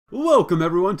Welcome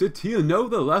everyone to Tyumen,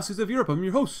 the Last of Europe. I'm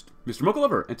your host, Mr.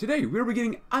 Mochalover, and today we're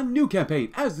beginning a new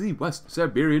campaign as the West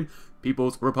Siberian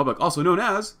People's Republic, also known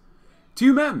as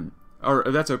Tyumen, or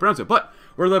that's how I pronounce it. But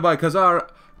we're led by Lazar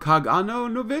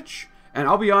Kaganovich, and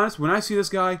I'll be honest, when I see this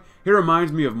guy, he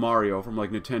reminds me of Mario from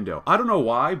like Nintendo. I don't know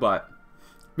why, but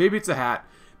maybe it's the hat,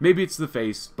 maybe it's the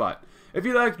face. But if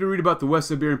you'd like to read about the West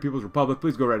Siberian People's Republic,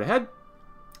 please go right ahead.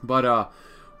 But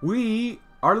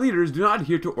our leaders do not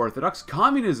adhere to Orthodox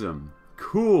communism.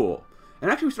 Cool.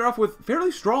 And actually we start off with fairly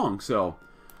strong, so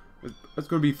it's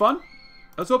going to be fun.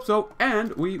 Let's hope so.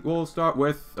 And we will start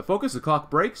with a focus. The clock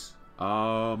breaks.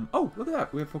 Oh, look at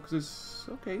that. We have focuses.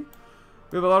 Okay.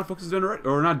 We have a lot of focuses done already.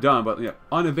 Or not done, but yeah,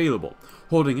 unavailable.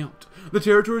 Holding out. The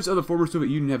territories of the former Soviet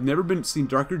Union have never been seen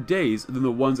darker days than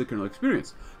the ones they currently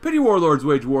experience. Petty warlords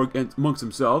wage war amongst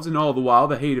themselves, and all the while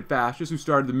the hated fascists who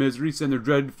started the misery send their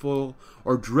dreadful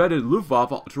or dreaded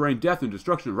Luftwaffe to rain death and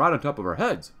destruction right on top of our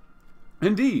heads.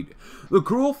 Indeed, the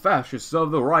cruel fascists of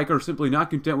the Reich are simply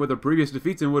not content with their previous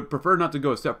defeats and would prefer not to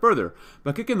go a step further.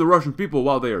 By kicking the Russian people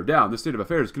while they are down, this state of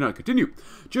affairs cannot continue.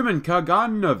 German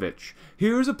Kaganovich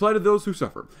hears the plight of those who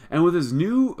suffer, and with his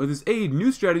aid,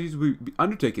 new strategies will be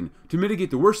undertaken to mitigate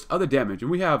the worst of the damage.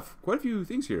 And we have quite a few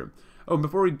things here. Oh, and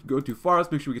before we go too far,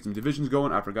 let's make sure we get some divisions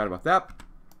going. I forgot about that.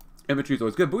 Infantry is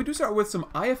always good, but we do start with some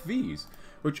IFVs,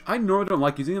 which I normally don't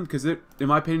like using them because, in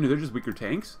my opinion, they're just weaker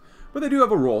tanks. But they do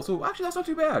have a role, so actually that's not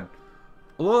too bad.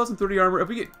 A little less than 30 armor.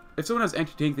 If someone has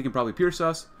anti-tank, they can probably pierce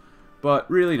us,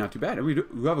 but really not too bad. And we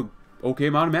have an okay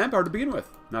amount of manpower to begin with,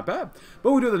 not bad.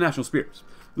 But we do have the National Spears,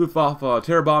 Luftwaffe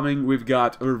terror bombing. We've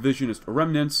got revisionist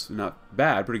remnants, not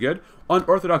bad, pretty good.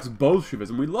 Unorthodox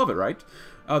Bolshevism, we love it, right?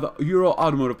 The Ural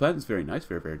automotive plant is very nice,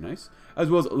 very very nice, as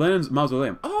well as Lenin's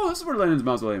mausoleum. Oh, this is where Lenin's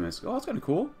mausoleum is. Oh, that's kind of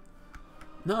cool.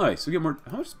 Nice. We get more.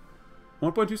 How much?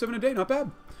 1.27 a day, not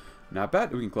bad. Not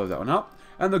bad. We can close that one out.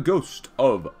 And the Ghost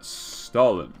of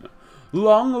Stalin.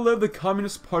 Long live the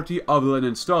Communist Party of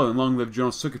Lenin Stalin. Long live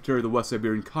General Secretary of the West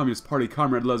Siberian Communist Party,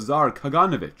 Comrade Lazar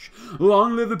Kaganovich.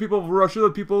 Long live the people of Russia,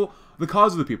 the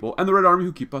cause of the people, and the Red Army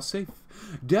who keep us safe.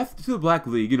 Death to the Black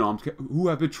League and Omsk, who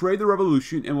have betrayed the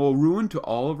revolution and will ruin to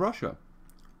all of Russia.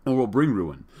 Or will bring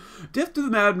ruin. Death to the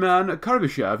madman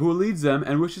Karvyshev, who leads them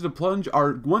and wishes to plunge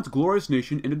our once glorious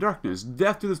nation into darkness.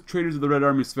 Death to the traitors of the Red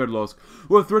Army Sverdlovsk,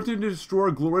 who have threatened to destroy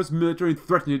our glorious military and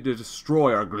threatened to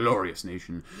destroy our glorious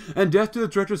nation. And death to the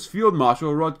treacherous Field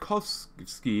Marshal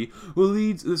Rodkovsky, who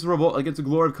leads this revolt against the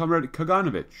glory of Comrade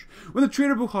Kaganovich. When the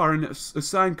traitor Bukharin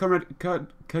assigned Comrade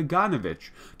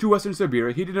Kaganovich to Western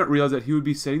Siberia, he did not realize that he would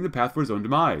be setting the path for his own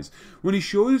demise. When he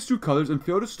showed his true colors and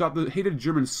failed to stop the hated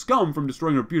German scum from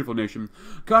destroying our beautiful nation,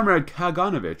 Comrade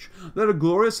Kaganovich led a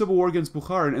glorious civil war against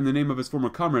Bukharin in the name of his former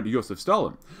comrade Joseph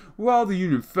Stalin. While the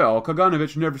Union fell,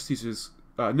 Kaganovich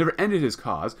never ended his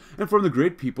cause and formed the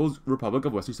great People's Republic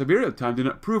of Western Siberia. The time did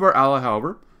not prove our ally,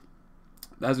 however,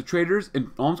 as the traitors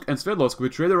in Omsk and Sverdlovsk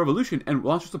betrayed the revolution and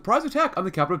launched a surprise attack on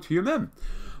the capital of Tyumen.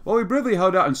 While we bravely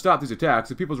held out and stopped these attacks,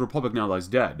 the People's Republic now lies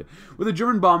dead, with the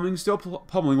German bombing still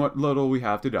pummeling what little we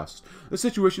have to dust. The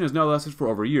situation has now lasted for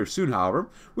over a year. Soon, however,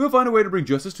 we will find a way to bring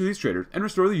justice to these traitors and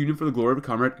restore the Union for the glory of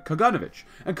Comrade Kaganovich,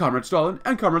 and Comrade Stalin,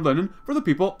 and Comrade Lenin for the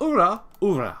people. Ura!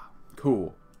 Ura!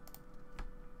 Cool.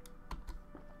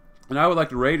 And I would like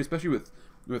to raid, especially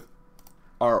with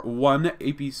our one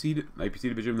IFV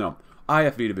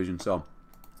division. So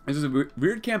this is a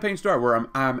weird campaign start where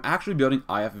I'm actually building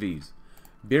IFVs.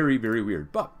 Very, very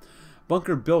weird. But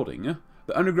bunker building,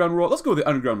 the underground world. Let's go with the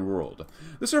underground world.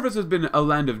 The surface has been a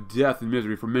land of death and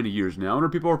misery for many years now, and our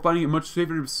people are finding it much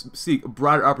safer to seek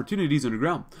brighter opportunities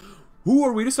underground. Who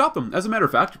are we to stop them? As a matter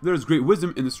of fact, there is great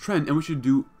wisdom in this trend, and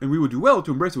we would do well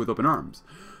to embrace it with open arms.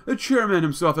 The chairman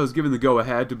himself has given the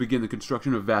go-ahead to begin the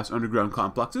construction of vast underground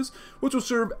complexes, which will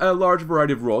serve a large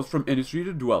variety of roles from industry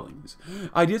to dwellings.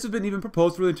 Ideas have been even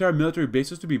proposed for the entire military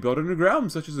bases to be built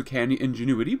underground, such as the canny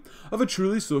ingenuity of a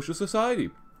truly social society.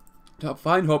 To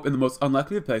find hope in the most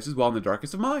unlikely of places while in the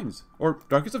darkest of minds. Or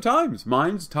darkest of times.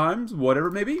 Minds, times, whatever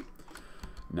it may be.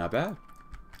 Not bad.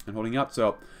 And holding out,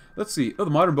 so let's see. Oh, the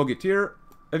modern bogeteer.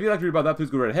 If you'd like to read about that, please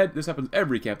go right ahead. This happens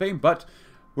every campaign, but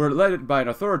we're led by an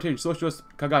authoritarian socialist,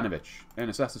 Kaganovich, and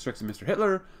assassin strikes at Mr.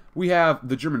 Hitler. We have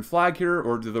the German flag here,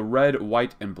 or the red,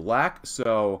 white, and black,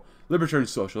 so libertarian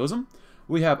socialism.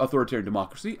 We have authoritarian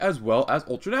democracy, as well as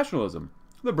ultranationalism,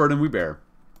 the burden we bear,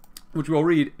 which we'll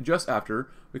read just after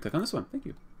we click on this one. Thank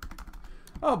you.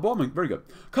 Oh, bombing, very good.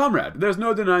 Comrade, there's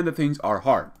no denying that things are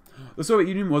hard. The Soviet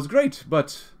Union was great,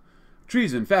 but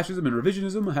Treason, fascism, and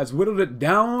revisionism has whittled it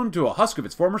down to a husk of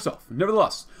its former self.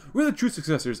 Nevertheless, we're the true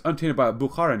successors untainted by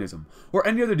Bukharianism, or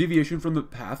any other deviation from the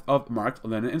path of Marx,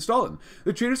 Lenin, and Stalin.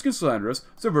 The traitors can slander us,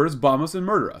 subvert us, bomb us, and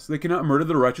murder us. They cannot murder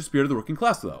the righteous spirit of the working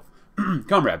class, though.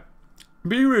 Comrade,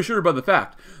 be reassured by the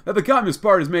fact that the Communist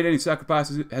Party has made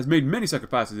many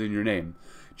sacrifices in your name.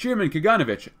 Chairman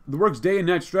Kaganovich works day and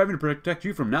night striving to protect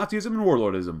you from Nazism and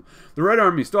warlordism. The Red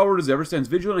Army, stalwart as ever, stands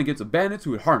vigilant against the bandits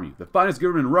who would harm you. The finest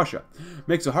government in Russia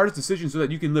makes the hardest decisions so that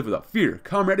you can live without fear.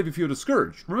 Comrade, if you feel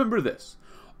discouraged, remember this.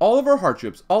 All of our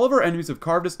hardships, all of our enemies have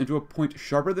carved us into a point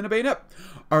sharper than a bayonet.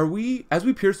 As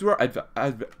we pierce through our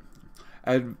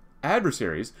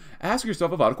adversaries, ask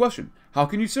yourself a vital question. How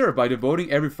can you serve? By devoting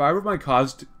every fiber of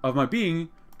my being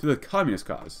to the communist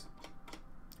cause.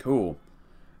 Cool.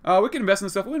 We can invest in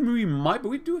this stuff. We might, but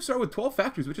we do start with 12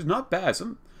 factories, which is not bad.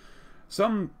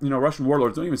 Some Russian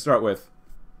warlords don't even start with,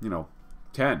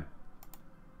 10.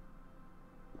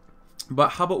 But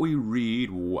how about we read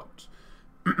what?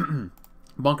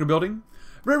 Bunker building.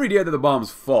 For every day that the bombs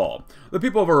fall, the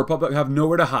people of our republic have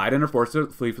nowhere to hide and are forced to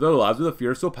flee for their lives with a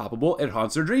fear so palpable it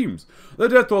haunts their dreams. The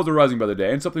death tolls are rising by the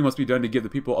day, and something must be done to give the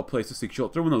people a place to seek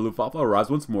shelter when the Luftwaffe arrives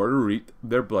once more to reap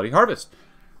their bloody harvest.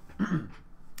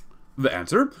 The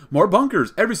answer? More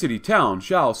bunkers. Every city, town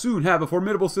shall soon have a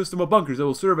formidable system of bunkers that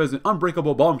will serve as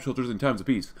unbreakable bomb shelters in times of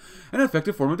peace, an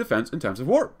effective form of defense in times of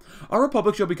war. Our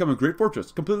republic shall become a great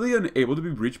fortress, completely unable to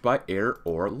be breached by air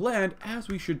or land, as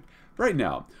we should right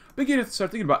now begin to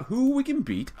start thinking about who we can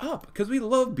beat up, because we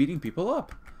love beating people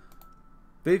up.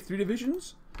 They have 3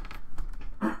 divisions?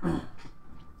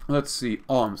 Let's see,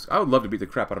 Omsk. I would love to beat the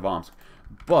crap out of Omsk,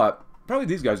 but probably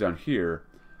these guys down here,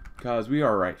 because we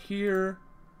are right here.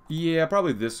 Yeah,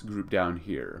 probably this group down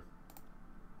here.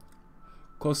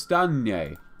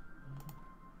 Kostanye.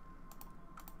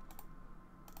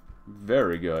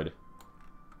 Very good.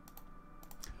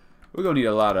 We're going to need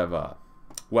a lot of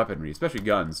weaponry, especially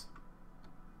guns.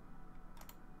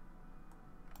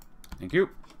 Thank you.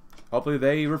 Hopefully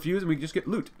they refuse and we can just get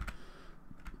loot.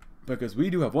 Because we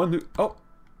do have 1 loot. Oh,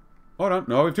 hold on.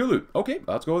 No, we have 2 loot. Okay,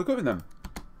 let's go with equipment then.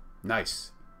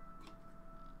 Nice.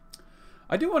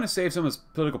 I do want to save some of this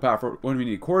political power for when we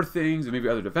need core things and maybe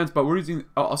other defense, but we're using,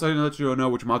 also to let you know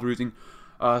which mods we're using.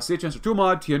 State Chancellor Tool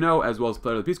mod, TNO, as well as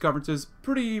Player of the Peace Conferences.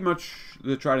 Pretty much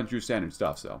the tried and true standard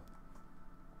stuff, so.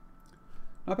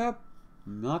 Not bad.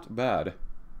 Not bad.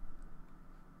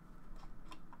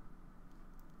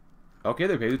 Okay,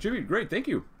 they paid the tribute. Great, thank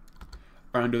you.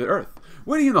 Under the earth.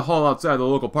 Waiting in the hall outside the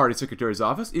local party secretary's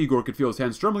office, Igor could feel his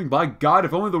hands trembling. By God,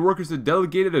 if only the workers had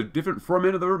delegated a different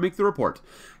foreman to make the report.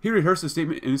 He rehearsed the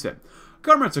statement and he said,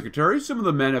 Comrade Secretary, some of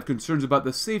the men have concerns about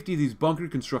the safety of these bunker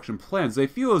construction plans. They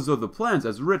feel as though the plans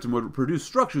as written would produce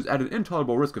structures at an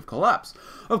intolerable risk of collapse.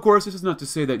 Of course, this is not to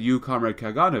say that you, Comrade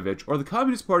Kaganovich, or the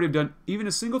Communist Party have done even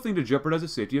a single thing to jeopardize the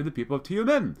safety of the people of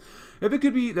Tyumen. If it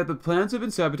could be that the plans have been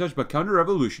sabotaged by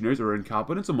counter-revolutionaries or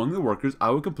incompetence among the workers,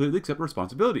 I would completely accept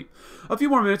responsibility. A few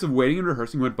more minutes of waiting and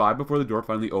rehearsing went by before the door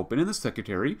finally opened, and the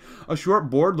secretary, a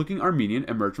short, bored-looking Armenian,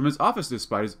 emerged from his office.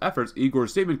 Despite his efforts, Igor's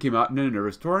statement came out in a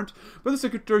nervous torrent, but the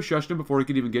secretary shushed him before he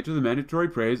could even get to the mandatory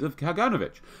praise of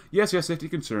Kaganovich. Yes, safety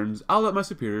concerns. I'll let my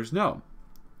superiors know.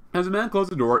 As the man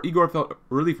closed the door, Igor felt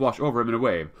relief wash over him in a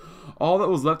wave. All that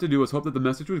was left to do was hope that the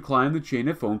message would climb the chain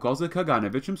of phone calls to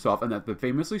Kaganovich himself and that the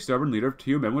famously stubborn leader of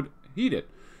Tyumen would heed it.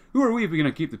 Who are we if we're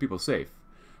going to keep the people safe?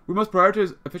 We must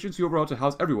prioritize efficiency overall to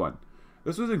house everyone.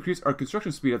 This will increase our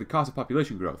construction speed at the cost of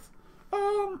population growth.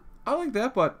 I like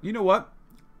that, but you know what?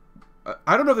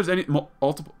 I don't know if there's any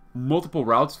multiple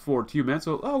routes for Tyumen,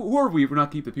 so who are we if we're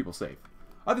not keeping the people safe?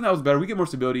 I think that was better. We get more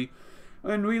stability,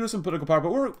 and we lose some political power,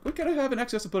 but we kind of have an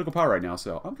excess of political power right now,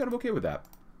 so I'm kind of okay with that.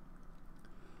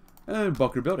 And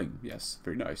bunker building. Yes,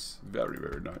 very nice. Very,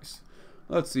 very nice.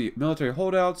 Let's see. Military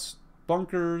holdouts,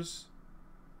 bunkers.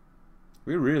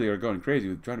 We really are going crazy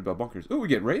with trying to build bunkers. Oh, we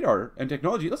get radar and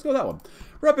technology. Let's go with that one.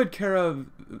 Rapid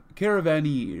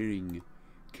caravaneering.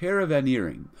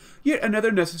 Yet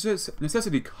another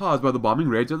necessity caused by the bombing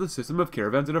raids of the system of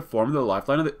caravans that have formed the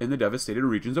lifeline in the devastated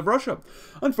regions of Russia.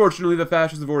 Unfortunately, the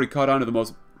fascists have already caught on to the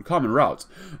most common routes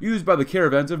used by the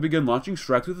caravans and have begun launching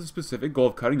strikes with the specific goal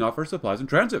of cutting off our supplies in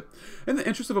transit. In the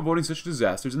interest of avoiding such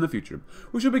disasters in the future,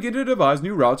 we shall begin to devise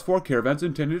new routes for caravans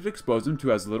intended to expose them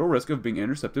to as little risk of being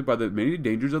intercepted by the many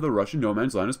dangers of the Russian no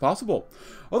man's land as possible.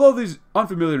 Although these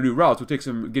unfamiliar new routes will take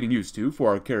some getting used to for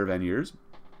our caravanniers,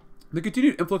 the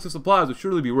continued influx of supplies would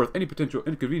surely be worth any potential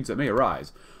inconvenience that may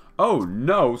arise. Oh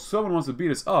no, someone wants to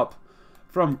beat us up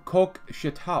from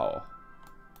Kokshetau.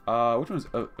 Which one's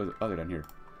other down here?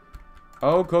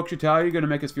 Oh, Kokshetau, you're going to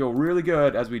make us feel really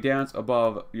good as we dance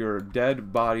above your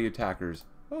dead body attackers.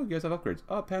 Oh, you guys have upgrades.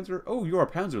 Oh, Panzer. Oh, you're a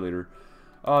Panzer leader.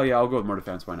 Oh, yeah, I'll go with more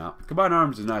defense. Why not? Combined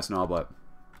arms is nice and all, but...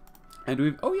 And do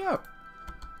we... Oh, yeah.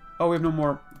 Oh, we have no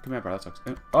more command power. That sucks.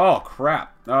 Oh,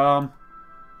 crap.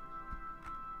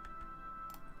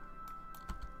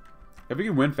 If we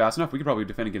can win fast enough, we could probably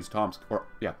defend against Tomsk. Or,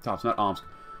 yeah, Tomsk, not Omsk.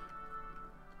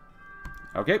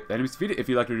 Okay, the enemy's defeated. If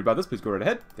you'd like to read about this, please go right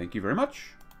ahead. Thank you very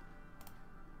much.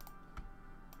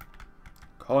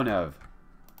 Konev.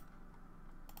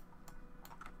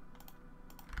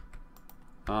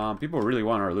 People really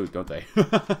want our loot, don't they?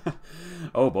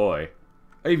 Oh boy.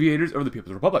 Aviators over the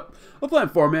People's Republic. A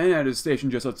plant foreman at his station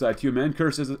just outside Tyumen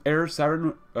cursed as the air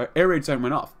raid siren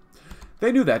went off.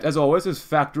 They knew that, as always, his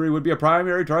factory would be a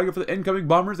primary target for the incoming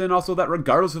bombers, and also that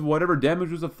regardless of whatever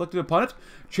damage was inflicted upon it,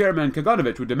 Chairman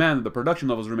Kaganovich would demand that the production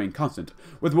levels remain constant,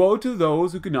 with woe to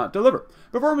those who could not deliver.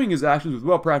 Performing his actions with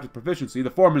well-practiced proficiency,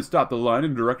 the foreman stopped the line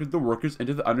and directed the workers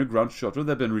into the underground shelter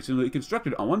that had been recently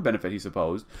constructed on one benefit, he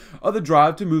supposed, of the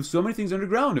drive to move so many things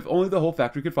underground, if only the whole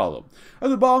factory could follow. As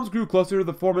the bombs grew closer,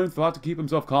 the foreman thought to keep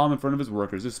himself calm in front of his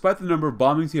workers, despite the number of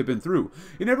bombings he had been through.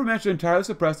 He never managed to entirely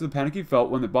suppress the panic he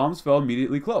felt when the bombs fell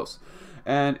immediately close.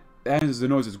 And as the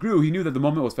noises grew, he knew that the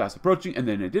moment was fast approaching, and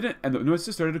then it didn't, and the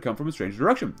noises started to come from a strange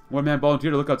direction. One man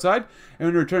volunteered to look outside, and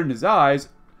when he returned his eyes,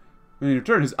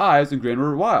 the grain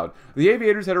were wild. The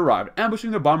aviators had arrived,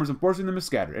 ambushing the bombers and forcing them to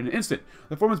scatter. In an instant,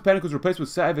 the foreman's panic was replaced with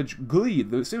savage glee,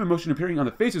 the same emotion appearing on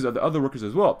the faces of the other workers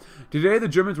as well. Today, the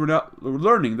Germans were now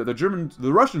learning that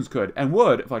the Russians could and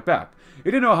would fight back. He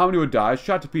didn't know how many would die,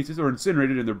 shot to pieces, or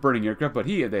incinerated in their burning aircraft, but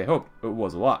they hoped it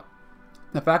was a lot.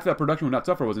 The fact that production would not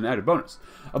suffer was an added bonus.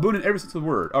 A boon in every sense of the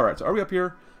word. Alright, so are we up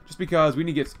here? Just because we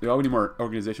need to get... Oh, we need more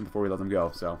organization before we let them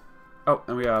go, so... Oh,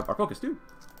 and we have our focus, too.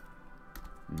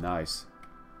 Nice.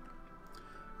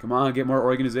 Come on, get more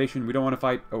organization. We don't want to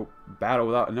fight a battle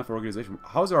without enough organization.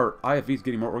 How's our IFVs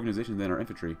getting more organization than our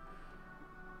infantry?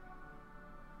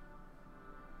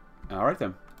 Alright,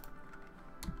 then.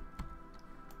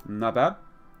 Not bad.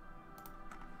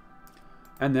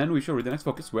 And then we shall read the next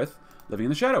focus with Living in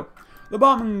the Shadow. The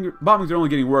bombings are only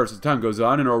getting worse as time goes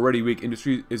on, and our already weak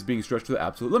industry is being stretched to the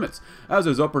absolute limits. As a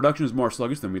result, production is more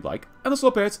sluggish than we'd like, and the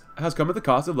slow pace has come at the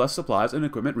cost of less supplies and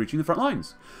equipment reaching the front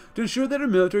lines. To ensure that our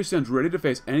military stands ready to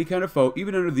face any kind of foe,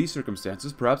 even under these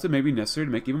circumstances, perhaps it may be necessary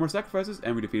to make even more sacrifices,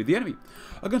 and we defeated the enemy.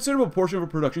 A considerable portion of our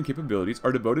production capabilities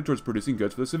are devoted towards producing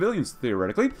goods for the civilians.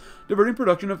 Theoretically, diverting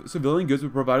production of civilian goods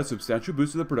would provide a substantial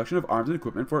boost to the production of arms and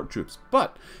equipment for our troops.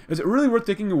 But, is it really worth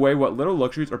taking away what little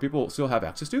luxuries our people still have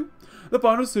access to? The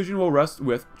final decision will rest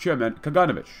with Chairman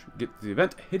Kaganovich. Get the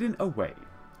event hidden away.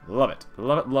 Love it.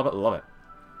 Love it, love it, love it.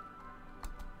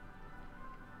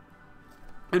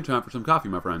 And time for some coffee,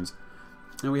 my friends.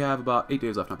 And we have about 8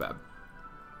 days left, not bad.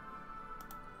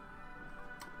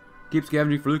 Keep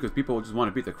scavenging for loot because people just want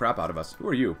to beat the crap out of us. Who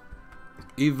are you?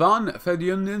 Ivan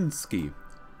Fedyoninsky.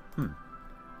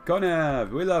 Konev.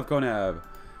 We love Konev.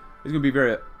 He's going to be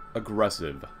very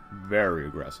aggressive. Very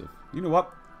aggressive. You know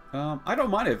what? I don't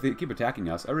mind it if they keep attacking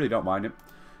us. I really don't mind it.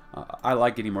 I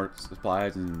like getting more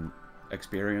supplies and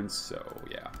experience, so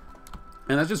yeah.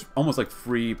 And that's just almost like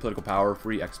free political power,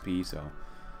 free XP, so...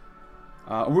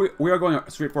 we are going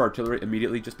straight for artillery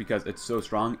immediately just because it's so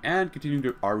strong, and continuing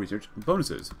to our research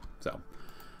bonuses, so...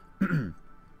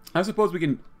 I suppose we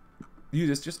can use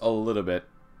this just a little bit.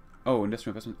 Oh,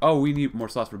 industrial investment. Oh, we need more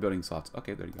slots for building slots.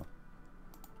 Okay, there you go.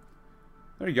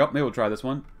 There you go. Maybe we'll try this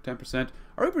one. 10%.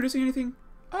 Are we producing anything?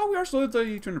 Oh, we are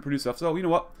slowly trying to produce stuff. So, you know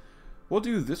what? We'll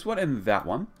do this one and that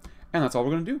one. And that's all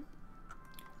we're going to do.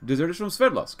 Deserters from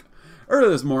Sverdlovsk. Early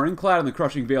this morning, clad in the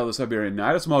crushing veil of the Siberian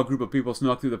night, a small group of people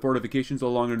snuck through the fortifications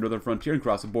along the northern frontier and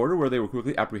crossed the border, where they were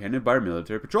quickly apprehended by our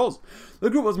military patrols. The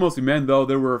group was mostly men, though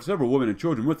there were several women and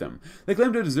children with them. They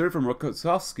claimed to desert from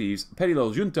Rokossovsky's petty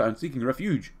little junta and seeking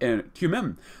refuge in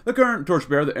Tyumen, the current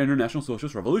torchbearer of the International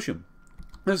Socialist Revolution.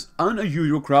 This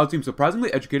unusual crowd seemed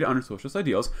surprisingly educated on our socialist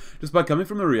ideals, despite coming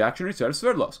from the reactionary side of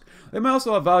Sverdlovsk. They might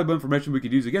also have valuable information we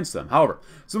could use against them. However,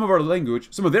 some of their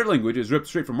language is ripped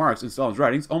straight from Marx and Stalin's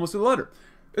writings, almost to the letter.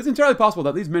 It's entirely possible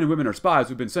that these men and women are spies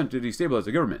who've been sent to destabilize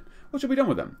the government. What shall be done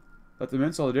with them? Let them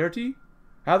in solidarity?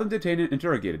 Have them detained and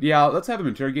interrogated. Yeah, let's have them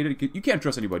interrogated. You can't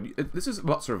trust anybody. This is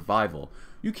about survival.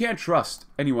 You can't trust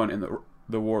anyone in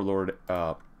the warlord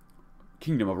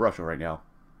kingdom of Russia right now.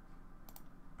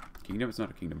 Kingdom? It's not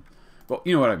a kingdom. Well,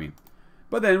 you know what I mean.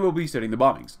 But then we'll be studying the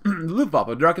bombings. The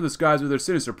Luftwaffe darken the skies with their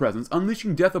sinister presence,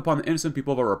 unleashing death upon the innocent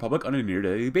people of our republic on a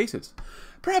near-daily basis.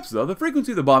 Perhaps, though, the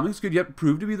frequency of the bombings could yet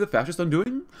prove to be the fascist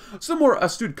undoing. Some more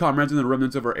astute comrades in the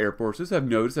remnants of our air forces have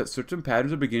noticed that certain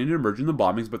patterns are beginning to emerge in the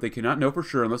bombings, but they cannot know for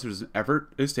sure unless an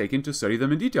effort is taken to study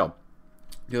them in detail.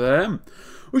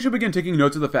 We should begin taking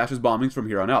notes of the fascist bombings from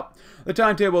here on out. The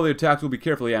timetable of the attacks will be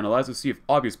carefully analyzed to see if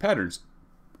obvious patterns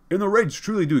in the raids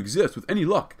truly do exist. With any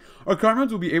luck, our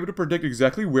comrades will be able to predict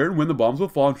exactly where and when the bombs will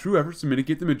fall, and true efforts to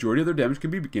mitigate the majority of their damage can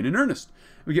begin in earnest.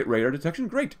 We get radar detection,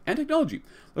 great, and technology.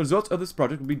 The results of this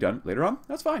project will be done later on.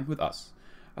 That's fine with us.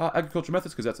 Agricultural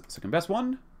methods, because that's the second best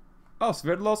one. Oh,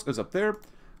 Sverdlovsk is up there.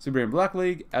 Siberian Black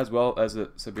League, as well as the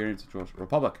Siberian Central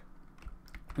Republic.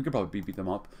 We could probably beat them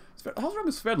up. How's wrong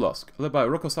with Sverdlovsk? Led by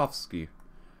Rokossovsky.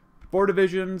 4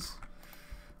 divisions.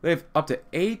 They have up to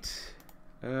 8.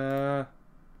 You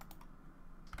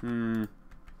know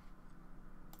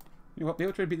what? Maybe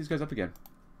I'll try to beat these guys up again.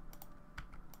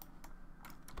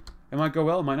 It might go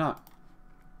well, it might not.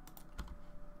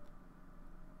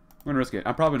 I'm going to risk it.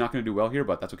 I'm probably not going to do well here,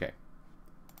 but that's okay.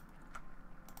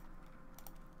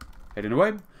 Heading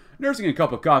away. Nursing a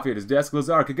cup of coffee at his desk,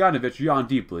 Lazar Kaganovich yawned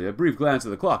deeply. A brief glance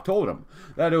at the clock told him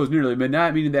that it was nearly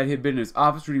midnight, meaning that he had been in his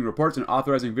office reading reports and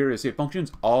authorizing various state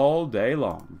functions all day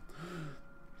long.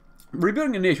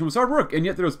 Rebuilding a nation was hard work, and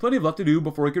yet there was plenty of left to do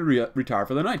before he could retire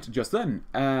for the night. Just then,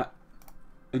 an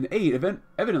aide,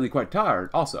 evidently quite tired,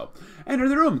 also entered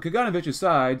the room. Kaganovich's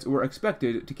sides were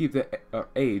expected to keep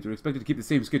aides were expected to keep the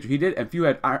same schedule he did, and few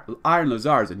had iron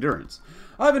Lazar's endurance.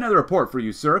 I have another report for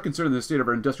you, sir, concerning the state of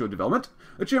our industrial development.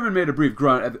 The chairman made a brief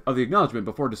grunt of the acknowledgement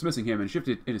before dismissing him and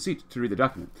shifted in his seat to read the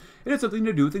document. It had something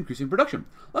to do with increasing production,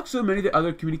 like so many of the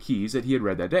other communiques that he had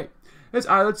read that day. His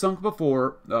eyelids sunk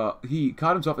before he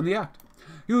caught himself in the act.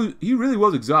 He really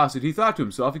was exhausted, he thought to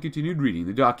himself. He continued reading.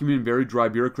 The document in very dry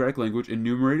bureaucratic language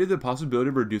enumerated the possibility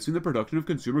of reducing the production of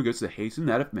consumer goods to hasten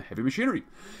that of heavy machinery.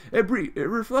 It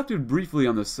reflected briefly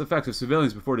on the effects of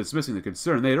civilians before dismissing the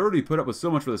concern. They had already put up with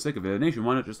so much for the sake of the nation,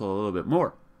 why not just a little bit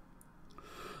more?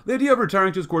 The idea of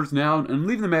retiring to his quarters now and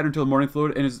leaving the matter until the morning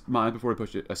floated in his mind before he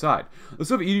pushed it aside. The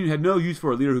Soviet Union had no use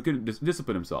for a leader who couldn't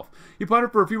discipline himself. He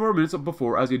pondered for a few more minutes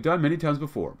before, as he had done many times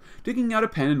before, taking out a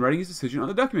pen and writing his decision on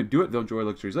the document. Do it, they'll enjoy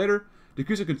luxuries later.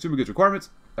 Decrease the consumer goods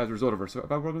requirements as a result of our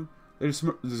survival program. They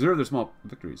deserve their small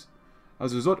victories.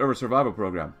 As a result of our survival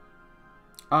program.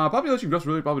 Population growth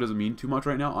really probably doesn't mean too much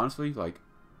right now, honestly. Like,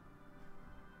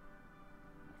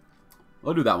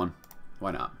 we'll do that one. Why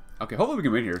not? Okay, hopefully we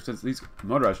can win here, since these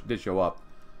motorists did show up.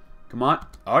 Come on.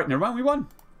 Alright, never mind, we won.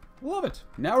 Love it.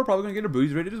 Now we're probably going to get our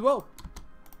booties rated as well.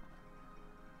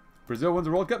 Brazil wins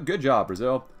the World Cup. Good job,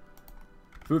 Brazil.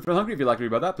 Food for the hungry. If you'd like to read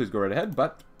about that, please go right ahead.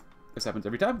 But this happens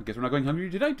every time. I guess we're not going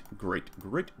hungry tonight. Great,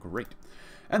 great, great.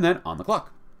 And then, on the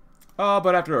clock.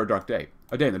 But after a dark day.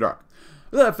 A day in the dark.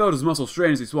 Lev felt his muscles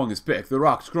strain as he swung his pick. The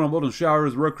rocks crumbled and showered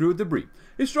his work crew with debris.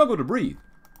 He struggled to breathe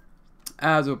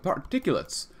as the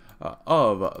particulates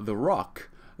of the rock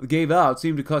gave out,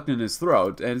 seemed to collect in his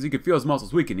throat, and as he could feel his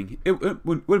muscles weakening, it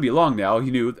wouldn't be long now,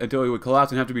 he knew, until he would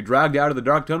collapse and have to be dragged out of the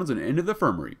dark tunnels and into the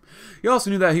infirmary. He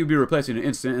also knew that he would be replaced in an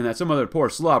instant, and that some other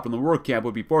poor slob from the work camp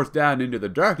would be forced down into the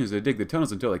darkness to dig the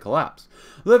tunnels until they collapsed.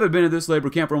 Liv had been in this labor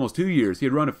camp for almost 2 years. He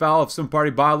had run afoul of some party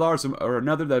bylaw or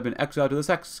another that had been exiled to the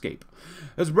sexscape.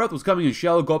 His breath was coming in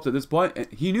shallow gulps at this point, and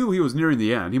he knew he was nearing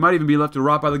the end. He might even be left to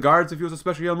rot by the guards if he was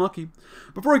especially unlucky.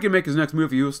 Before he could make his next move,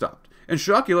 he was stopped. In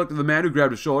shock, he looked at the man who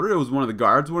grabbed his shoulder. It was one of the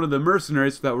guards, one of the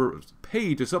mercenaries that were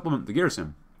paid to supplement the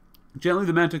garrison. Gently,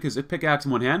 the man took his pickaxe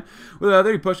in one hand. With the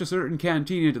other, he pushed a certain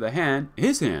canteen into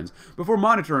his hands, before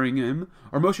monitoring him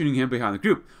or motioning him behind the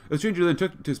group. The stranger then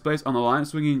took his place on the line,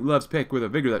 swinging Lev's pick with a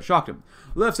vigor that shocked him.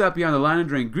 Lev sat behind the line and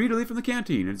drank greedily from the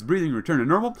canteen. His breathing returned to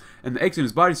normal, and the aches in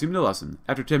his body seemed to lessen.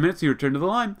 After 10 minutes, he returned to the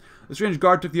line. The strange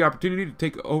guard took the opportunity to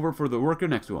take over for the worker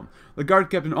next to him. The guard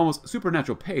kept an almost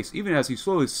supernatural pace, even as he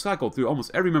slowly cycled through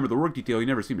almost every member of the work detail. He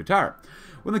never seemed to tire.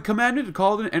 When the commandant had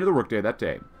called an end to the workday that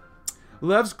day,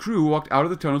 Lev's crew walked out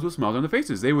of the tunnels with smiles on their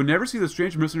faces. They would never see the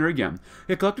strange mercenary again.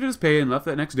 He had collected his pay and left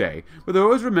that next day, but they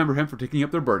always remember him for taking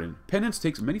up their burden. Penance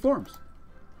takes many forms.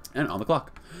 And on the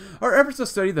clock. Our efforts to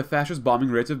study the fascist bombing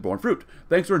rates have borne fruit.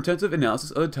 Thanks to our intensive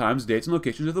analysis of the times, dates, and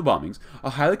locations of the bombings,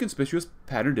 a highly conspicuous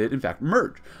pattern did, in fact,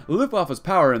 emerge. The Luftwaffe's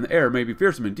power in the air may be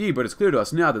fearsome indeed, but it's clear to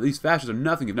us now that these fascists are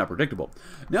nothing if not predictable.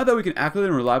 Now that we can accurately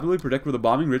and reliably predict where the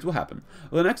bombing raids will happen,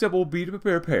 the next step will be to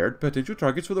prepare potential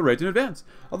targets for the raids in advance.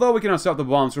 Although we cannot stop the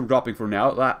bombs from dropping for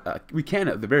now, we can,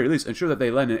 at the very least, ensure that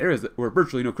they land in areas where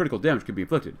virtually no critical damage can be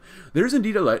inflicted. There is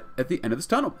indeed a light at the end of this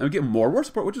tunnel, and we get more war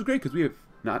support, which is great, because we have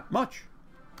not much.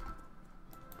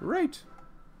 Great.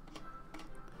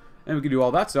 And we can do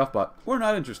all that stuff, but we're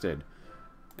not interested.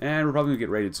 And we're probably going to get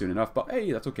raided soon enough, but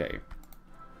hey, that's okay.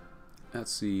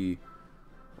 Let's see.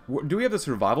 Do we have the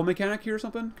survival mechanic here or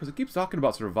something? Because it keeps talking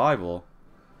about survival.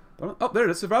 But, oh, there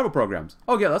it is, survival programs.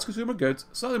 Oh yeah, less consumer goods,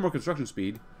 slightly more construction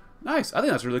speed. Nice, I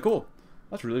think that's really cool.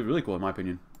 That's really, really cool in my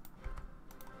opinion.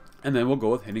 And then we'll go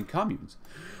with hitting communes.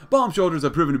 Bomb shelters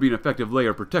have proven to be an effective layer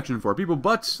of protection for our people,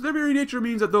 but their very nature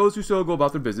means that those who still go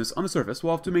about their business on the surface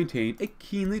will have to maintain a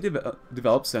keenly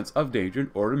developed sense of danger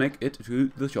in order to make it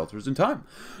to the shelters in time.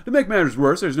 To make matters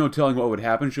worse, there's no telling what would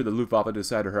happen should the Luftwaffe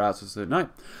decide to harass us at night.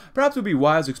 Perhaps it would be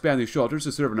wise to expand these shelters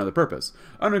to serve another purpose: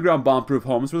 underground bomb-proof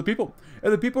homes for the people.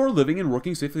 If the people are living and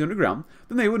working safely underground,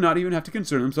 then they would not even have to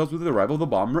concern themselves with the arrival of the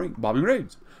bombing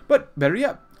raids. But better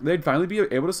yet, they'd finally be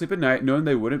able to sleep at night knowing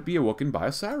they wouldn't be awoken by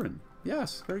a siren.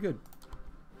 Yes, very good.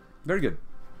 Very good.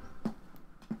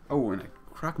 Oh, and I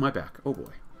crack my back. Oh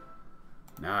boy.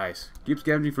 Nice. Keep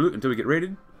scavenging for loot until we get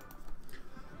raided.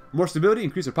 More stability,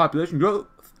 increase our population growth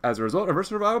as a result of our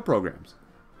survival programs.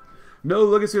 No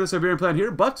legacy of the Siberian plan here,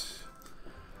 but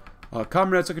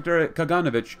Comrade Secretary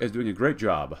Kaganovich is doing a great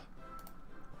job.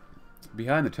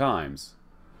 Behind the times.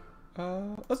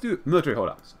 Let's do military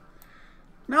holdouts.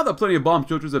 Now that plenty of bomb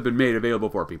shelters have been made available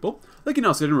for our people, they can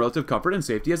now sit in relative comfort and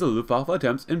safety as the Luftwaffe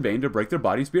attempts in vain to break their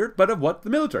body spirit, but of what? The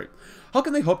military. How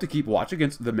can they hope to keep watch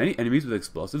against the many enemies with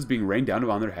explosives being rained down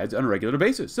on their heads on a regular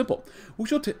basis? Simple. We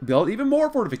shall build even more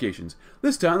fortifications.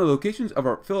 This time, the locations of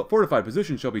our fortified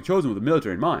positions shall be chosen with the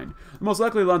military in mind. The most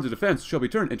likely lines of defense shall be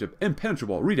turned into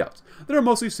impenetrable redoubts that are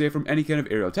mostly safe from any kind of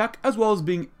aerial attack, as well as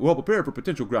being well prepared for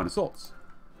potential ground assaults.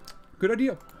 Good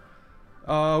idea.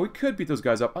 We could beat those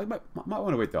guys up. I might want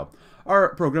to wait, though.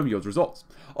 Our program yields results.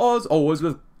 As always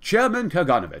with Chairman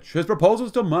Kaganovich, his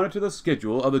proposals to monitor the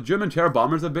schedule of the German terror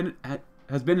bombers has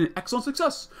been an excellent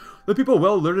success. The people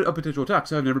well alerted of potential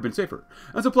attacks have never been safer,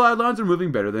 and supply lines are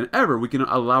moving better than ever. We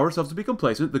cannot allow ourselves to be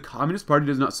complacent. The Communist Party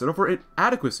does not settle for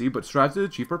inadequacy, but strives to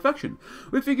achieve perfection.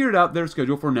 We've figured out their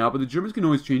schedule for now, but the Germans can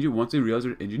always change it once they realize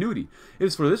their ingenuity. It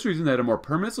is for this reason that a more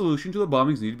permanent solution to the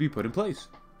bombings need to be put in place.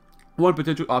 One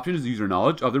potential option is user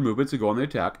knowledge of their movements to go on the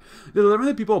attack, delivering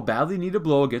the people badly need a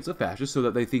blow against the fascists so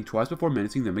that they think twice before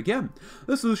menacing them again.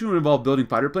 The solution would involve building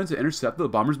fighter planes to intercept the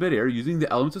bombers mid-air using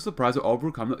the elements of surprise to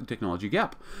overcome the technology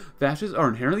gap. Fascists are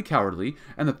inherently cowardly,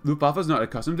 and the Luftwaffe is not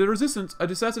accustomed to resistance. A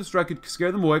decisive strike could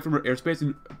scare them away from our airspace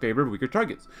in favor of weaker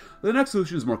targets. The next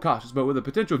solution is more cautious, but with the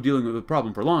potential of dealing with the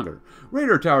problem for longer.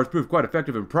 Radar towers proved quite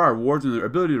effective in prior wars, and their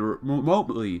ability to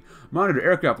remotely monitor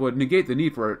aircraft would negate the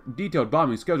need for detailed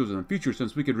bombing schedules in the future,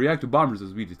 since we could react to bombers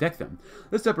as we detect them.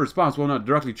 This type of response, while not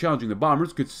directly challenging the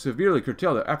bombers, could severely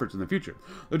curtail their efforts in the future.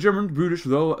 The Germans, brutish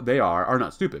though they are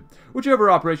not stupid. Whichever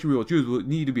operation we will choose will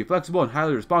need to be flexible and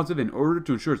highly responsive in order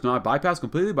to ensure it's not bypassed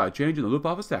completely by a change in the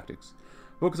Luftwaffe's tactics.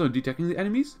 Focus on detecting the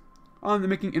enemies, on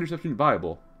making interception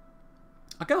viable.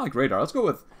 I kind of like radar. Let's go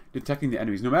with detecting the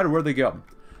enemies. No matter where they go,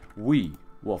 we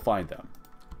will find them.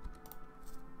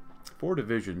 4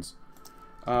 divisions.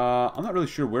 I'm not really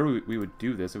sure where we would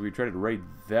do this if we tried to raid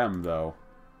them, though.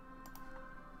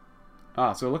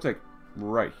 So it looks like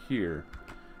right here.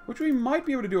 Which we might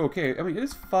be able to do okay. I mean, it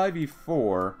is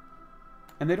 5v4.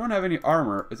 And they don't have any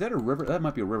armor. Is that a river? That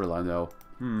might be a river line, though.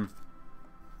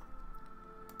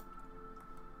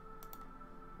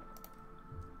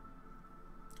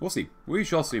 We'll see. We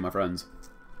shall see, my friends.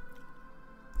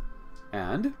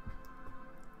 And...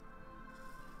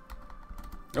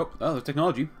 oh, there's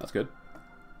technology. That's good.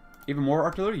 Even more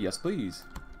artillery? Yes, please.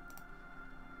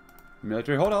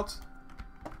 Military holdouts.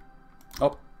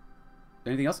 Oh.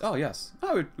 Anything else? Oh, yes.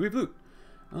 Oh, we have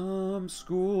loot.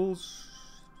 Schools.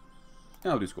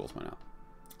 Yeah, I'll do schools. Why not?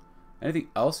 Anything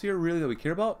else here, really, that we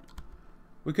care about?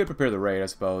 We could prepare the raid, I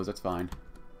suppose. That's fine.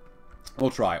 We'll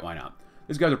try it. Why not?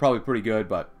 These guys are probably pretty good,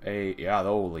 but... yeah,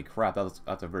 holy crap.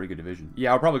 That's a very good division.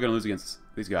 Yeah, we're probably going to lose against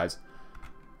these guys.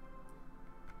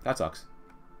 That sucks.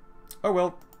 Oh,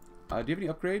 well. Do you have any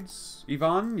upgrades?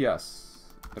 Ivan? Yes.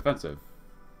 Defensive.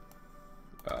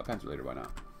 Panzer later, why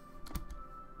not?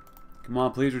 Come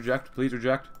on, please reject. Please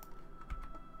reject.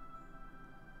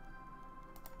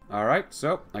 Alright,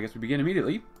 so I guess we begin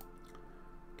immediately.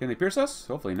 Can they pierce us?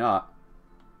 Hopefully not.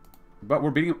 But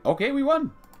we're beating... okay, we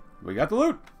won! We got the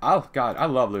loot! Oh, God, I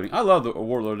love looting. I love the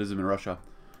warlordism in Russia.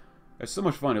 It's so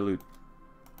much fun to loot.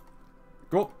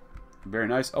 Cool. Very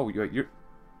nice. Oh, you're...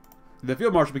 the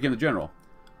field marshal became the general.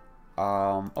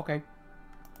 Okay.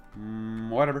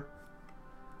 Whatever.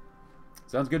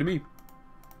 Sounds good to me.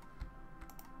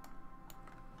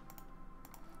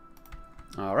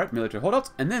 Alright, military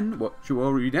holdouts, and then what should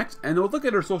we read next? And we'll look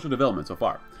at our social development so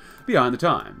far. Behind the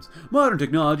times. Modern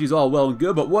technology is all well and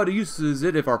good, but what use is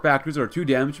it if our factories are too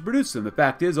damaged to produce them? The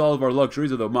fact is, all of our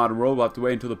luxuries of the modern world will have to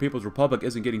wait until the People's Republic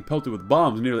isn't getting pelted with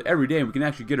bombs nearly every day, and we can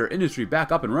actually get our industry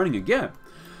back up and running again.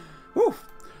 Whew.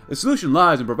 The solution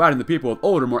lies in providing the people with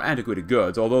older, more antiquated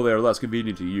goods. Although they are less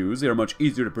convenient to use, they are much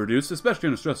easier to produce, especially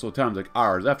in stressful times like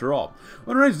ours. After all,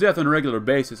 when it rains death on a regular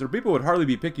basis, our people would hardly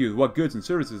be picky with what goods and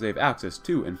services they have access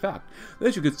to. In fact,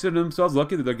 they should consider themselves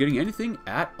lucky that they're getting anything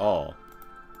at all.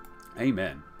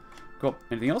 Amen. Cool.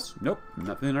 Anything else? Nope.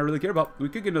 Nothing I really care about. We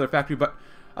could get another factory, but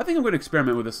I think I'm going to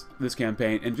experiment with this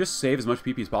campaign and just save as much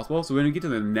PP as possible. So when we get to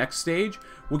the next stage,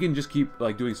 we can just keep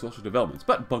like doing social developments.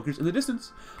 But bunkers in the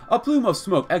distance. A plume of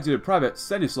smoke exited Private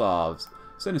Stanislav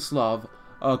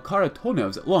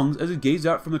Karatonev's lungs as he gazed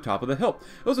out from the top of the hill.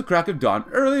 It was the crack of dawn,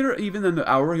 earlier even than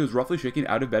the hour he was roughly shaking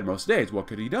out of bed most days. What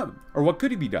could he done? Or what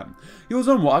could he be done? He was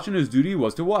on watch, and his duty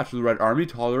was to watch. The Red Army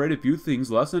tolerated few things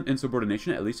less than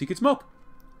insubordination. At least he could smoke.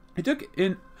 He took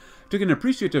an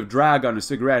appreciative drag on his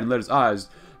cigarette and let his eyes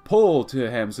pull to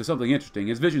him to something interesting.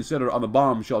 His vision settled on the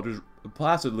bomb shelters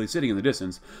placidly sitting in the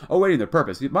distance, awaiting their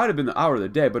purpose. It might have been the hour of the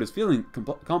day, but his feeling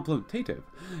contemplative.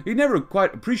 He never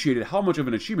quite appreciated how much of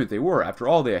an achievement they were. After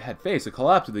all they had faced, the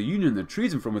collapse of the Union, the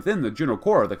treason from within the General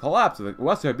Corps, the collapse of the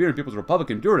West Siberian People's Republic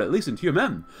endured, at least in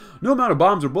Tyumen. No amount of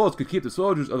bombs or bullets could keep the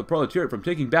soldiers of the proletariat from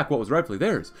taking back what was rightfully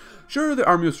theirs. Sure, the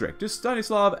army was strict. Just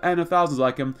Stanislav and the thousands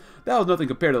like him. That was nothing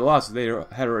compared to the losses they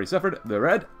had already suffered. The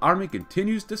Red Army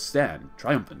continues to stand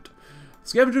triumphant.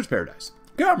 Scavenger's Paradise.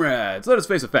 Comrades, let us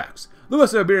face the facts. The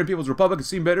West Siberian People's Republic has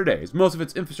seen better days. Most of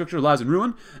its infrastructure lies in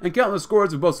ruin, and countless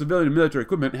scores of both civilian and military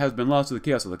equipment has been lost to the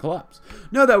chaos of the collapse.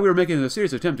 Now that we are making a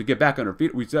serious attempt to get back on our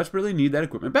feet, we desperately need that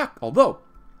equipment back. Although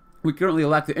we currently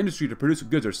lack the industry to produce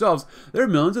goods ourselves, there are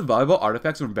millions of valuable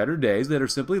artifacts from better days that are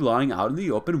simply lying out in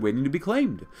the open waiting to be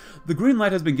claimed. The green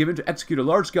light has been given to execute a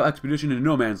large-scale expedition into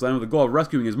no man's land with the goal of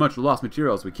rescuing as much lost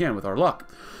material as we can with our luck.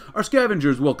 Our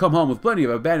scavengers will come home with plenty of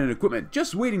abandoned equipment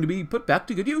just waiting to be put back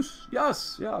to good use.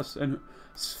 Yes, yes, and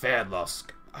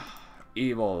Sverdlovsk.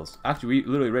 Evils. Actually, we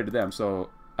literally raided them, so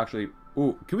actually,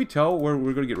 ooh, can we tell where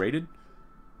we're going to get raided?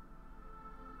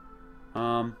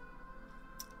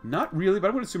 Not really, but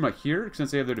I'm going to assume right here, since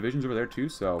they have their divisions over there too,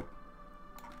 so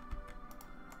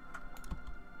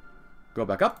go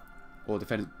back up. We'll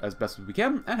defend as best as we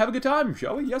can, and have a good time,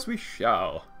 shall we? Yes, we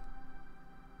shall.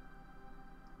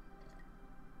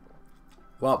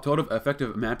 Wow, total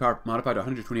effective manpower modified to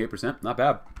 128%. Not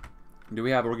bad. Do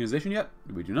we have organization yet?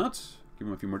 We do not. Give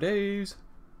them a few more days.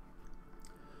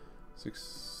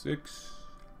 6,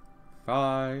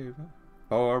 5,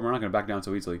 4. We're not going to back down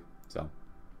so easily, so.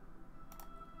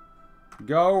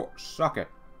 Go suck it.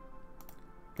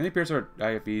 Can they pierce our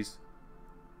IFVs?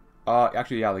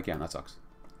 Actually, yeah, they can. That sucks.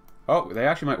 Oh, they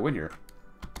actually might win here.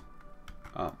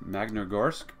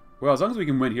 Magnogorsk. Well, as long as we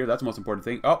can win here, that's the most important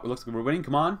thing. Oh, it looks like we're winning.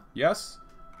 Come on. Yes.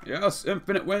 Yes.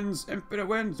 Infinite wins. Infinite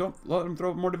wins. Don't let them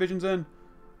throw more divisions in.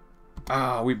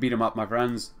 Ah, we beat them up, my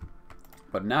friends.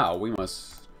 But now we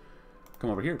must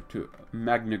come over here to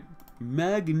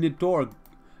Magnitogorsk.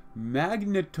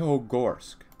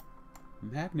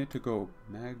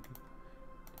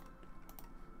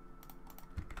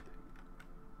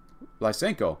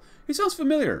 Lysenko. He sounds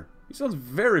familiar. He sounds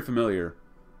very familiar.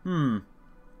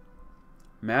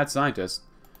 Mad scientist.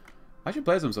 I should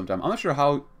play as them sometime. I'm not sure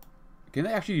how. Can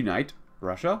they actually unite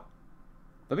Russia?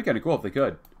 That'd be kind of cool if they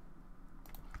could.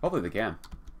 Hopefully they can.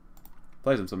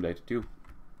 Play as them someday too.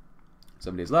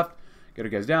 7 days left. Get our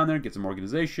guys down there. Get some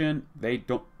organization. They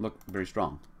don't look very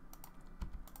strong.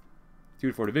 2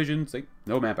 to 4 divisions.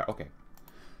 No manpower. Okay.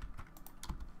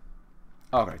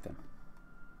 Alright then.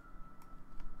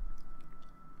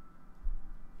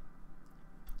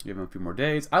 Give them a few more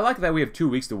days. I like that we have 2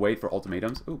 weeks to wait for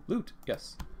ultimatums. Ooh, loot.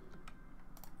 Yes.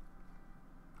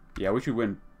 Yeah, we should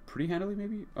win pretty handily,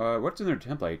 maybe. What's in their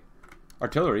template?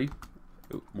 Artillery.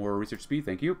 Ooh, more research speed.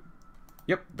 Thank you.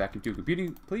 Yep. Back into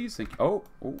computing, please. Thank you. Oh,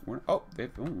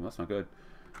 that's not good.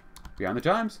 Behind the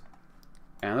times.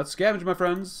 And let's scavenge, my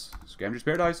friends. Scavenger's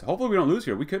Paradise. Hopefully we don't lose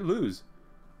here. We could lose.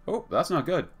 Oh, that's not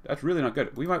good. That's really not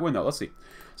good. We might win, though. Let's see.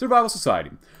 Survival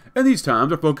society. In these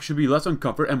times, our focus should be less on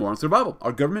comfort and more on survival.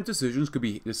 Our government decisions could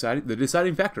be the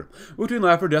deciding factor between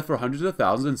life or death for hundreds of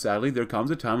thousands, and sadly, there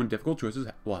comes a time when difficult choices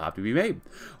will have to be made.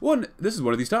 This is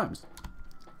one of these times.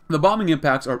 The bombing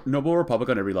impacts our noble republic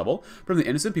on every level, from the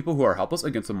innocent people who are helpless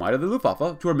against the might of the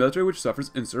Luftwaffe, to our military which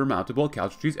suffers insurmountable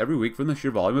casualties every week from the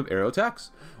sheer volume of aerial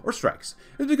attacks or strikes.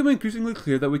 It's becoming increasingly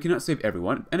clear that we cannot save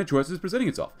everyone, and a choice is presenting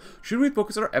itself. Should we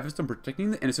focus our efforts on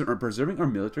protecting the innocent or preserving our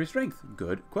military strength?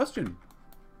 Good question.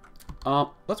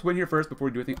 Let's win here first before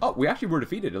we do anything. Oh, we actually were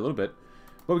defeated a little bit,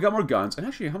 but we got more guns. And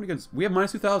actually, how many guns? We have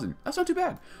minus 2,000. That's not too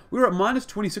bad. We were at minus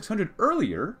 2,600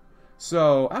 earlier,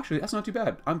 so actually, that's not too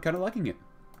bad. I'm kind of liking it.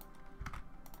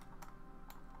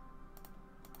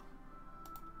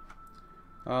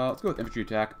 Let's go with infantry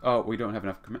attack. Oh, we don't have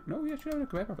enough command. No, we actually have enough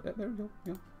command. There we go.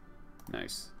 Yeah.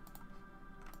 Nice.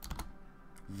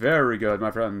 Very good,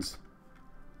 my friends.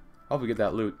 Hope we get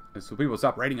that loot so people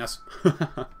stop raiding us.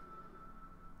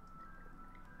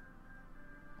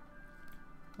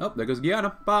 Oh, there goes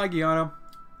Guyana. Bye, Guyana.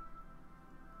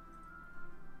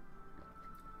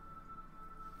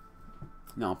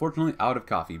 Now, unfortunately, out of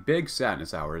coffee. Big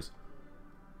sadness hours.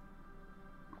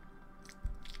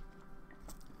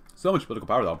 So much political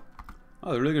power, though.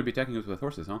 Oh, they're really going to be attacking us with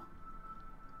horses, huh?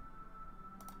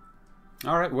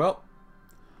 Alright, well.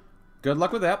 Good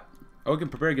luck with that. Oh, we can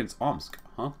prepare against Omsk,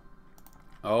 huh?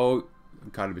 Oh,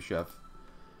 kind of a chef.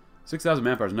 6,000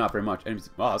 manpower is not very much. Enemies,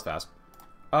 wow, that's fast.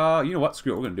 You know what?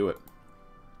 Screw it. We're going to do it.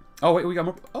 Oh, wait, we got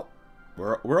more. Oh,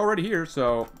 we're already here,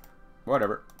 so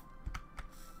whatever.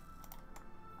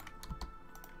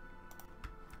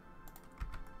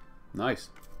 Nice.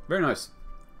 Very nice.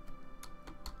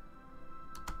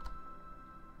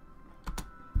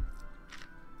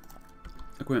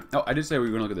 Equipment. Oh, I did say we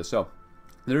were going to look at this. So,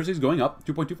 the diversity is going up.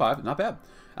 2.25. Not bad.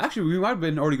 Actually, we might have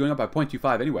been already going up by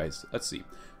 0.25 anyways. Let's see.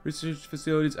 Research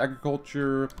facilities,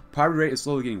 agriculture. Poverty rate is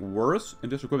slowly getting worse.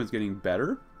 Industrial equipment is getting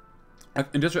better.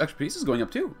 Industrial expertise is going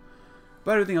up too.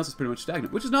 But everything else is pretty much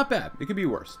stagnant, which is not bad. It could be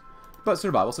worse. But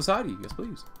survival society. Yes,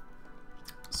 please.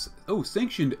 Oh,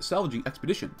 sanctioned salvaging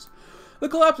expeditions. The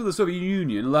collapse of the Soviet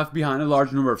Union left behind a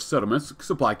large number of settlements,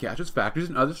 supply caches, factories,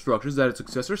 and other structures that its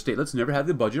successor statelets never had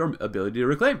the budget or ability to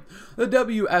reclaim. The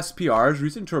WSPR's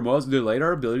recent turmoil has delayed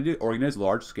our ability to organize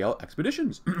large-scale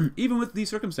expeditions, even with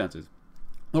these circumstances.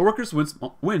 The workers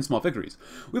win small victories.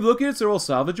 We've located several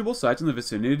salvageable sites in the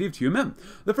vicinity of Tyumen.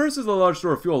 The first is a large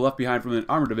store of fuel left behind from an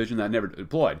armor division that never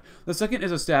deployed. The second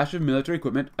is a stash of military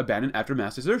equipment abandoned after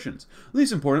mass desertions.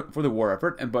 Least important for the war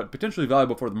effort, but potentially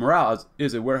valuable for the morale,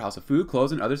 is a warehouse of food,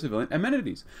 clothes, and other civilian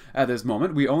amenities. At this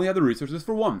moment, we only have the resources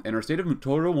for one, in our state of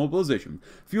total mobilization.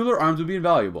 Fuel or arms would be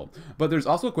invaluable, but there's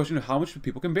also a question of how much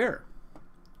people can bear.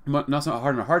 Not so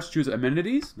hard on our hearts. Choose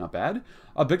amenities, not bad.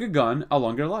 A bigger gun, a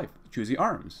longer life. Choose the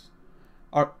arms.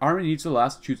 Our army needs to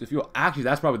last. Choose the fuel. Actually,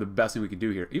 that's probably the best thing we can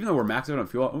do here. Even though we're maxed out on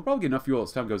fuel, we'll probably get enough fuel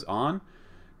as time goes on.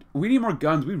 We need more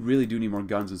guns. We really do need more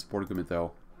guns and support equipment,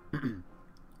 though.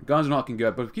 Guns are not looking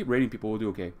good, but if we keep raiding people, we'll do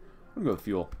okay. I'm gonna go with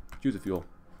fuel. Choose a fuel.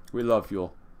 We love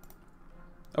fuel.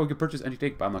 Oh, we can purchase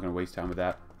anti-tank, but I'm not gonna waste time with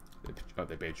that.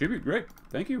 They pay tribute. Great.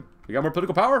 Thank you. We got more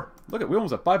political power. Look at, we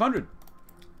almost have 500.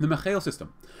 The Mikhail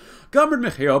system. Comrade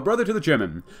Mikhail, brother to the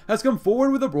chairman, has come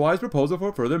forward with a wise proposal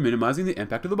for further minimizing the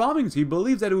impact of the bombings. He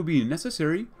believes that it would be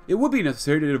necessary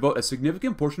to devote a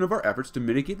significant portion of our efforts to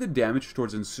mitigate the damage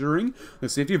towards ensuring the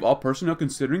safety of all personnel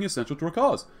considering essential to our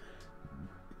cause.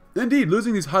 Indeed,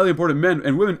 losing these highly important men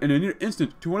and women in a near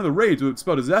instant to one of the raids would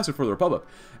spell disaster for the Republic.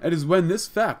 It is when this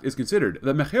fact is considered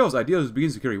that Mikhail's ideas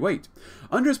begins to carry weight.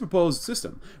 Under his proposed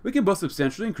system, we can both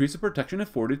substantially increase the protection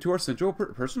afforded to our central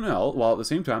personnel, while at the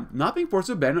same time not being forced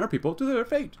to abandon our people to their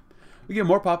fate. We get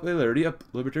more popularity of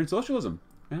libertarian socialism.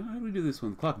 How do we do this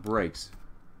when the clock breaks?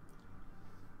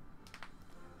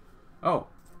 Oh.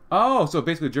 Oh, so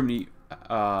basically Germany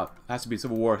has to be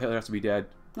civil war, Hitler has to be dead.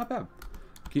 Not bad.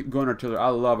 Keep going artillery. I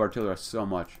love artillery so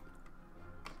much.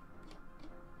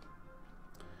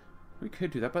 We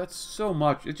could do that, but it's so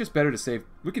much. It's just better to save.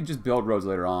 We could just build roads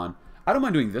later on. I don't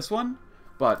mind doing this one,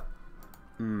 but...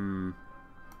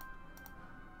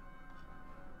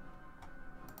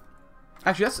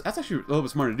 Actually, that's actually a little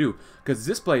bit smarter to do, because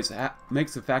this place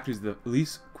makes the factories the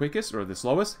least quickest, or the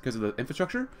slowest, because of the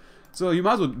infrastructure. So you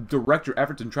might as well direct your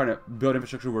efforts in trying to build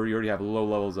infrastructure where you already have low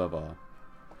levels of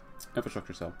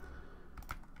infrastructure, so...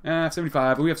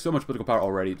 75, but we have so much political power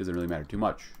already, it doesn't really matter too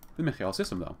much. The Mikhail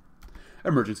system, though.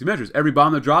 Emergency measures. Every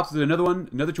bomb that drops is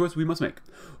another choice we must make.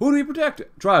 Who do we protect?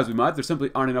 Try as we might, there simply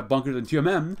aren't enough bunkers in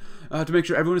Tyumen to make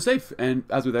sure everyone is safe. And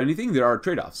as with anything, there are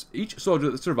trade-offs. Each soldier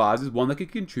that survives is one that can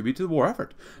contribute to the war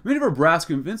effort. Many of our brass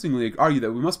convincingly argue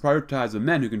that we must prioritize the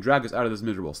men who can drag us out of this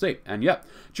miserable state. And yet,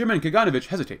 Chairman Kaganovich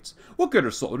hesitates. What good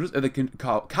are soldiers if they can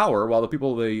cower while the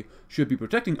people they should be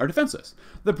protecting are defenseless?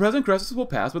 The present crisis will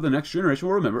pass, but the next generation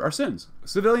will remember our sins.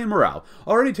 Civilian morale,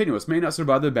 already tenuous, may not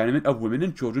survive the abandonment of women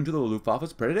and children to the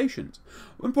Luftwaffe's predations.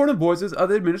 Important voices of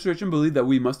the administration believe that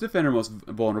we must defend our most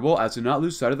vulnerable as to not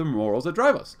lose sight of the morals that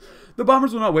drive us. The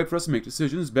bombers will not wait for us to make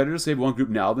decisions. Better to save one group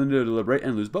now than to deliberate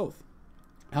and lose both.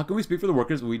 How can we speak for the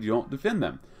workers if we don't defend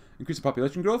them? Increase the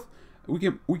population growth? We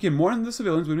can mourn the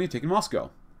civilians when we take in Moscow.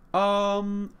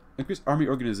 Increase army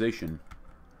organization.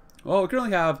 Well, we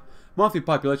currently have monthly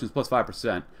populations plus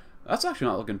 5%. That's actually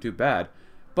not looking too bad.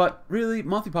 But really,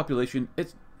 monthly population,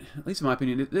 it's, at least in my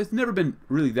opinion, it's never been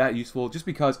really that useful just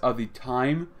because of the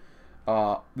time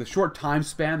the short time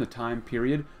span, the time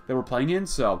period that we're playing in.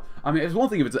 So, I mean, it's one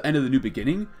thing if it's the end of the new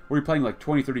beginning, where you're playing like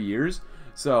 20, 30 years.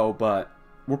 So, but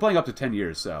we're playing up to 10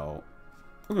 years, so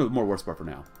we'll go with more war support for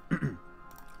now.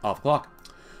 Off the clock.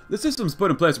 The systems put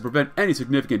in place to prevent any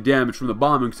significant damage from the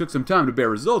bombing took some time to bear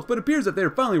results, but it appears that they are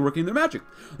finally working their magic.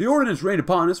 The ordnance rained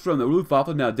upon us from the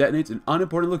Luftwaffe now detonates in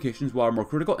unimportant locations while more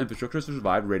critical infrastructure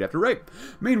survived raid after raid.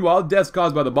 Meanwhile, deaths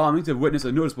caused by the bombings have witnessed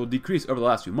a noticeable decrease over the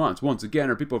last few months. Once again,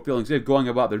 are people feeling safe going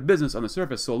about their business on the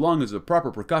surface so long as the proper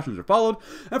precautions are followed,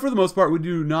 and for the most part we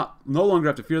do no longer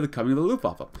have to fear the coming of the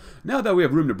Luftwaffe. Now that we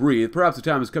have room to breathe, perhaps the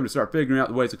time has come to start figuring out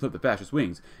the ways to clip the fascist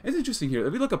wings. It's interesting here,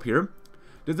 if we look up here,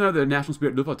 doesn't have the National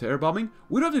Spirit Luftwaffe terror bombing.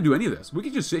 We don't have to do any of this. We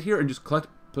can just sit here and just collect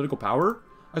political power,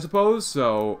 I suppose.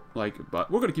 So, like, but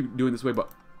we're going to keep doing this way,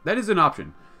 but that is an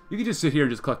option. You can just sit here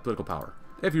and just collect political power,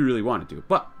 if you really wanted to.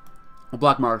 But, a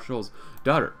Black Marshal's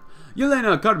daughter,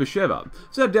 Yelena Karbasheva,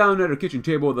 sat down at her kitchen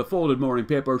table with a folded morning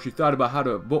paper. She thought about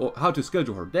how to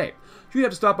schedule her day. She'd have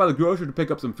to stop by the grocer to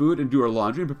pick up some food and do her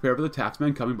laundry and prepare for the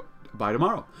taxman coming by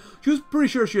tomorrow. She was pretty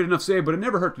sure she had enough saved, but it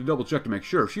never hurt to double check to make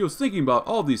sure. She was thinking about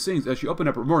all these things as she opened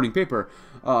up her morning paper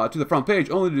to the front page,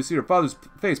 only to see her father's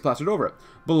face plastered over it.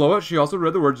 Below it, she also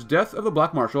read the words, "Death of the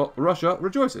Black Marshal, Russia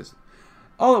rejoices."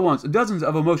 All at once, dozens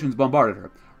of emotions bombarded her.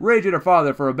 Rage at her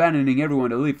father for abandoning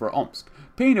everyone to leave for Omsk.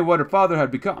 Pain at what her father had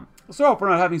become. Sorrow for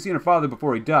not having seen her father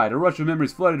before he died. A rush of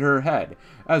memories flooded her head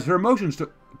as her emotions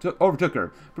overtook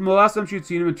her. From the last time she had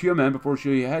seen him in Tyumen before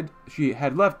he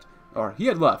had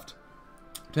left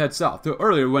to head south, to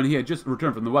earlier when he had just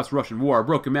returned from the West Russian War,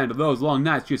 broke command of those long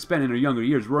nights she had spent in her younger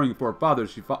years worrying for her father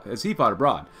as he fought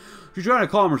abroad. She tried to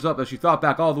calm herself as she thought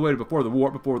back all the way to before the war,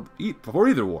 before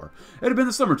either war. It had been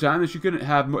the summertime, and she couldn't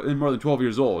have been more than 12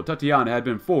 years old. Tatiana had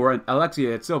been 4, and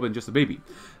Alexia had still been just a baby.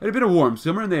 It had been a warm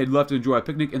summer, and they had left to enjoy a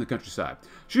picnic in the countryside.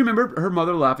 She remembered her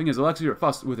mother laughing as Alexia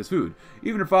fussed with his food.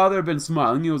 Even her father had been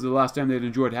smiling. It was the last time they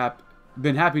had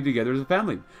been happy together as a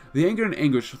family. The anger and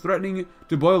anguish threatening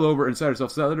to boil over inside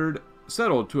herself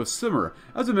settled to a simmer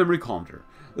as the memory calmed her.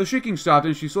 The shaking stopped,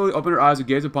 and she slowly opened her eyes and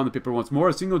gazed upon the paper once more.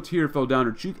 A single tear fell down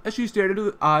her cheek as she stared into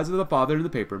the eyes of the father in the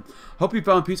paper. "Hope you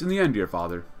found peace in the end, dear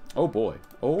father." Oh boy.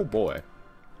 Oh boy.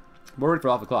 We're ready for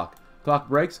off the clock. Clock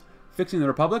breaks. Fixing the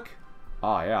Republic.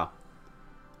 Ah, yeah.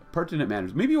 Pertinent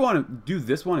matters. Maybe you want to do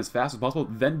this one as fast as possible,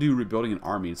 then do rebuilding an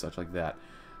army and such like that.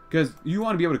 Because you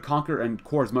want to be able to conquer and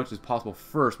core as much as possible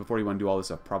first before you want to do all this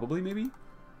stuff. Probably, maybe?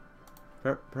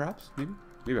 Perhaps? Maybe?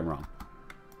 Maybe I'm wrong.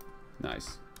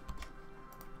 Nice.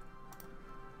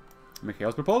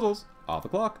 Mikhail's proposals. Off the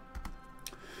clock.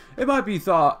 It might be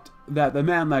thought that the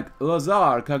man like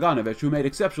Lazar Kaganovich, who made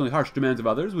exceptionally harsh demands of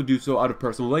others, would do so out of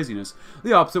personal laziness.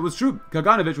 The opposite was true.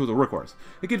 Kaganovich was a workhorse.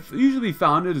 He could usually be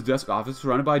found at his desk office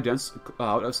surrounded by a dense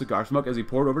cloud of cigar smoke as he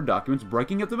pored over documents,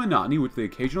 breaking up the monotony with the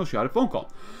occasional shouted phone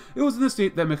call. It was in this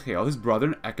state that Mikhail, his brother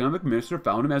and economic minister,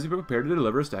 found him as he prepared to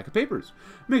deliver a stack of papers.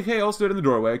 Mikhail stood in the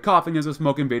doorway, coughing as the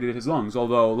smoke invaded his lungs.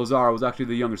 Although Lazar was actually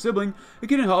the younger sibling, he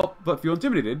couldn't help but feel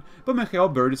intimidated, but Mikhail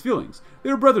buried his feelings.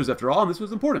 They were brothers after all, and this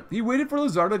was important. He waited for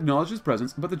Lazar to acknowledge his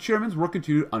presence, but the chairman's work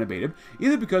continued unabated,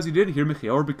 either because he didn't hear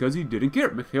Mikhail or because he didn't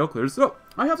care. Mikhail cleared his throat.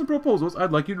 "I have some proposals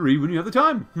I'd like you to read when you have the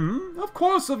time." Of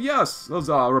course, yes,"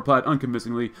 Lazar replied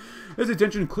unconvincingly, his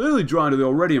attention clearly drawn to the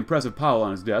already impressive pile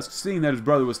on his desk. Seeing that his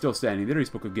brother was still standing there, he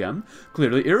spoke again,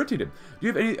 clearly irritated. "Do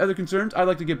you have any other concerns? I'd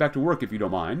like to get back to work if you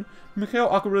don't mind." Mikhail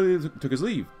awkwardly took his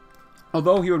leave.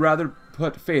 Although he would rather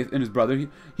put faith in his brother,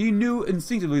 he knew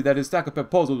instinctively that his stack of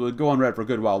proposals would go unread for a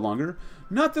good while longer.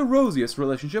 Not the rosiest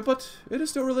relationship, but it is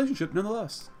still a relationship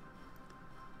nonetheless.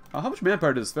 How much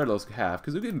manpower does Sverdlovsk have?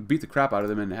 Because we can beat the crap out of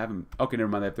them and have them... Okay, never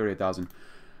mind, they have 38,000.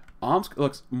 Omsk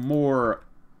looks more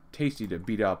tasty to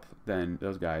beat up than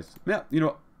those guys. Yeah, you know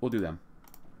what? We'll do them.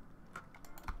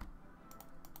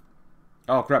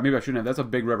 Oh, crap, maybe I shouldn't have. That's a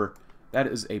big river. That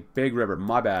is a big river.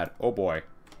 My bad. Oh, boy.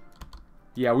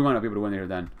 Yeah, we might not be able to win here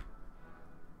then.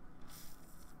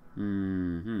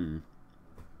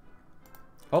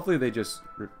 Hopefully they just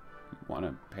want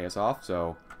to pay us off,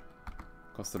 so...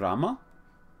 Kostrama?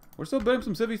 We're still building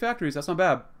some civvy factories, that's not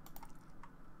bad.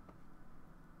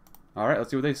 Alright, let's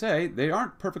see what they say. They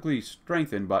aren't perfectly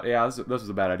strengthened, but yeah, this is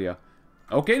a bad idea.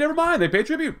 Okay, never mind, they pay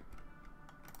tribute.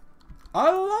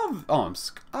 I love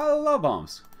Omsk. I love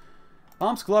Omsk.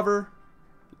 Omsk lover.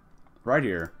 Right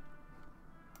here.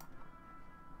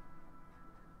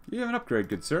 You have an upgrade,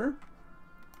 good sir.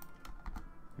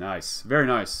 Nice. Very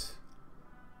nice.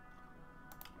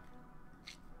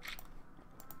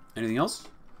 Anything else?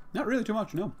 Not really too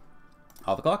much, no.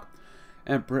 Off the clock.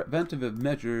 And preventive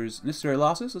measures, necessary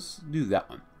losses. Let's do that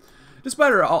one.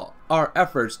 Despite our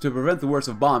efforts to prevent the worst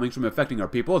of bombings from affecting our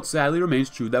people, it sadly remains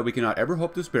true that we cannot ever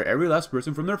hope to spare every last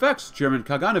person from their effects. Chairman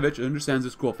Kaganovich understands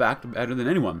this cruel fact better than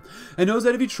anyone, and knows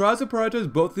that if he tries to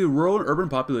prioritize both the rural and urban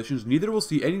populations, neither will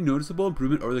see any noticeable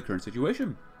improvement over the current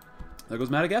situation. There goes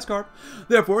Madagascar.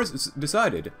 Therefore, it's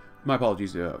decided... My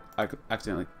apologies, I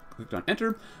accidentally clicked on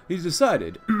enter. He's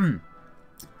decided...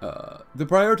 to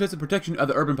prioritize the protection of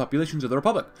the urban populations of the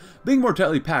Republic. Being more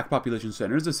tightly packed population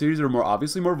centers, the cities are more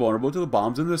obviously more vulnerable to the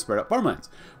bombs and the spread out farmlands.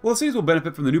 While the cities will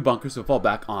benefit from the new bunkers to fall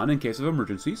back on in case of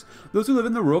emergencies, those who live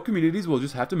in the rural communities will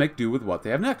just have to make do with what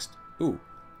they have next. Ooh,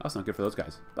 that's not good for those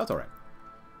guys. That's alright.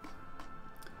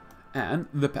 And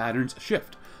the patterns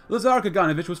shift. Lazar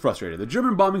Kaganovich was frustrated. The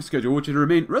German bombing schedule, which had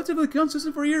remained relatively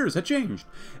consistent for years, had changed.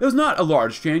 It was not a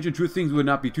large change. In truth, things would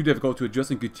not be too difficult to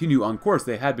adjust and continue on course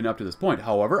they had been up to this point.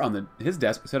 However, on his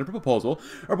desk sat a proposal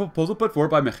put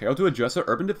forward by Mikhail to adjust our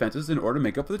urban defenses in order to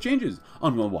make up for the changes.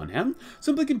 On the one hand,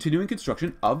 simply continuing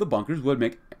construction of the bunkers would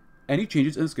make any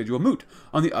changes in the schedule moot.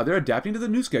 On the other, adapting to the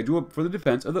new schedule for the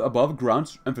defense of the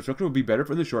above-ground infrastructure would be better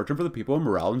for the short term for the people and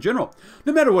morale in general.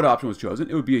 No matter what option was chosen,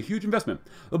 it would be a huge investment.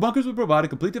 The bunkers would provide a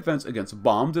complete defense against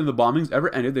bombs, and if the bombings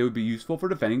ever ended, they would be useful for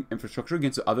defending infrastructure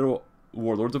against the other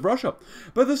warlords of Russia.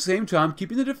 But at the same time,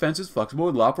 keeping the defenses flexible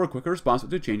would allow for a quicker response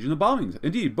to changes in the bombings.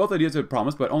 Indeed, both ideas had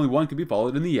promised, but only one could be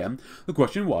followed in the end. The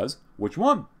question was, which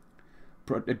one?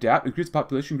 Adapt, increase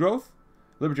population growth?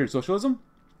 Libertarian socialism?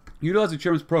 Utilize the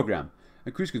chairman's program.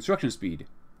 Increase construction speed.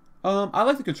 I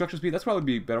like the construction speed. That's probably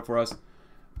be better for us.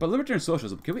 But libertarian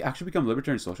socialism. Can we actually become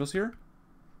libertarian socialists here?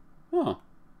 Huh.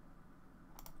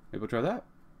 Maybe we'll try that.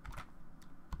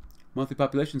 Monthly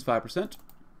population is 5%.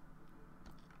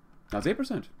 Now it's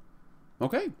 8%.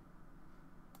 Okay.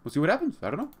 We'll see what happens.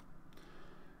 I don't know.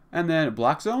 And then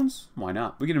black zones? Why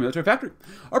not? We get a military factory.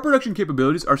 Our production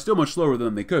capabilities are still much slower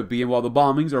than they could be, and while the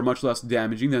bombings are much less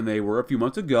damaging than they were a few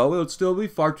months ago, it would still be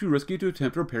far too risky to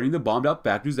attempt repairing the bombed out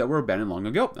factories that were abandoned long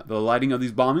ago. The lighting of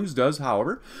these bombings does,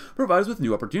 however, provide us with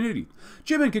new opportunity.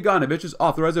 Chairman Kaganovich has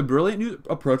authorized a brilliant new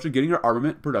approach to getting our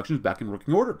armament productions back in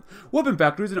working order. Weapon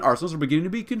factories and arsenals are beginning to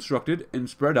be constructed and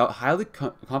spread out highly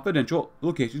confidential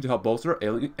locations to help bolster our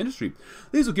ailing industry.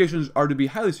 These locations are to be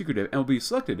highly secretive and will be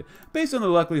selected based on the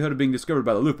likelihood of being discovered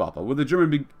by the Luftwaffe, with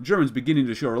the Germans beginning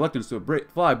to show reluctance to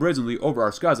fly brazenly over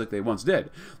our skies like they once did.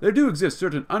 There do exist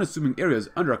certain unassuming areas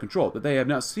under our control that they have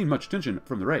not seen much attention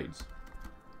from the raids,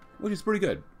 which is pretty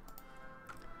good.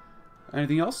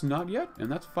 Anything else? Not yet,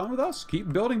 and that's fine with us.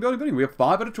 Keep building, building, building. We have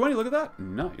 5 out of 20. Look at that.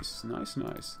 Nice, nice,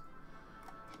 nice.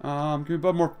 Can we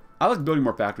build more? I like building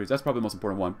more factories. That's probably the most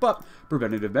important one. But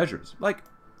preventative measures, like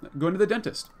going to the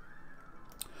dentist.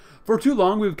 For too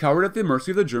long, we've cowered at the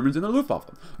mercy of the Germans and the Luftwaffe.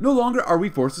 No longer are we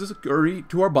forced to scurry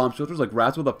to our bomb shelters like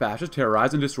rats while the fascists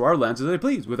terrorize and destroy our lands as they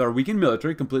please, with our weakened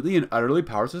military completely and utterly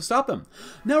powerless to stop them.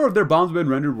 Now their bombs have been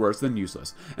rendered worse than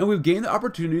useless, and we've gained the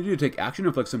opportunity to take action and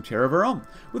inflict some terror of our own.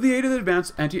 With the aid of the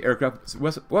advanced anti-aircraft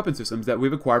weapon systems that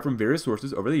we've acquired from various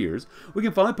sources over the years, we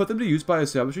can finally put them to use by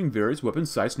establishing various weapon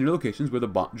sites near locations where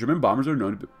the German bombers are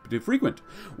known to frequent.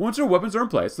 Once our weapons are in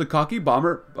place, the cocky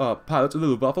bomber pilots of the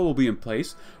Luftwaffe will be in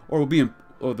place, or the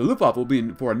Luftwaffe will be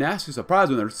in for a nasty surprise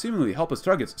when their seemingly helpless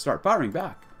targets start firing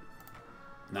back.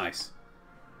 Nice.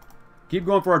 Keep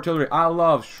going for artillery. I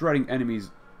love shredding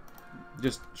enemies.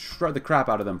 Just shred the crap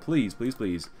out of them, please, please,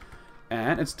 please.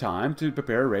 And it's time to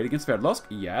prepare a raid against Sverdlovsk.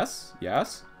 Yes,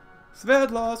 yes.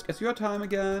 Sverdlovsk, it's your time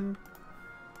again.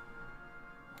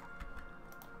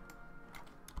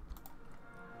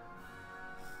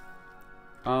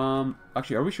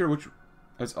 Actually, are we sure which...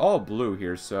 It's all blue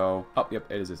here, so... Oh, yep,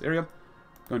 it is this area.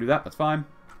 Go and do that, that's fine.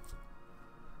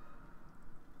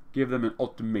 Give them an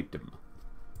ultimatum.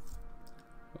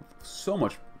 So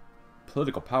much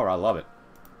political power, I love it.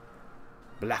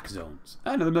 Black zones.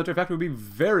 Another military factory would be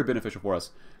very beneficial for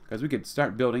us, because we could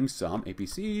start building some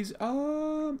APCs.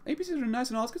 APCs are nice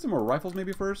and all. Let's get some more rifles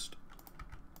maybe first.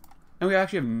 And we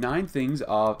actually have 9 things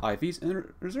of IFEs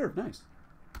in reserve. Nice.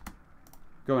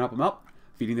 Go and help them out.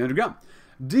 Feeding the underground.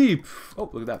 Deep, oh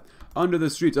look at that, under the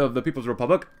streets of the People's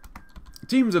Republic,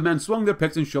 teams of men swung their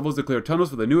picks and shovels to clear tunnels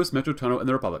for the newest metro tunnel in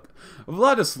the Republic.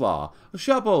 Vladislav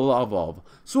Shapovalov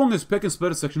swung his pick and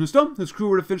split a section of stone. His crew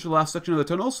were to finish the last section of the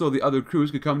tunnel so the other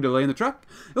crews could come to lay in the track.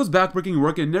 It was backbreaking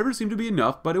work and never seemed to be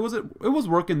enough, but it was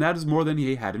work, and that is more than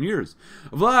he had in years.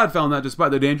 Vlad found that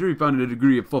despite the danger, he found a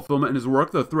degree of fulfillment in his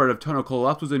work. The threat of tunnel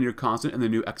collapse was a near constant in the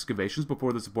new excavations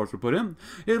before the supports were put in.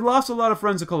 He had lost a lot of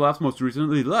friends to collapse, most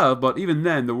recently Lev, but even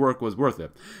then the work was worth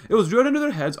it. It was drilled into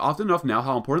their heads often enough now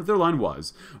how important their line was.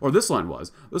 Or this line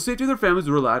was. The safety of their families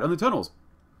relied on the tunnels.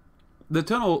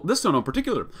 this tunnel in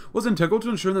particular, was integral to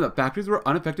ensuring that factories were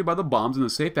unaffected by the bombs, and the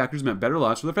safe factories meant better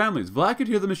lives for their families. Vlad could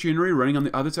hear the machinery running on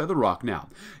the other side of the rock now.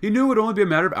 He knew it would only be a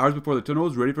matter of hours before the tunnel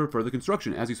was ready for further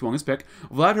construction. As he swung his pick,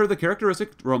 Vlad heard the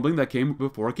characteristic rumbling that came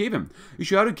before a cave-in. He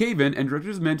shouted cave-in and directed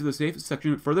his men to the safe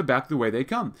section further back the way they'd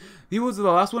come. He was the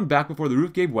last one back before the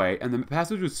roof gave way, and the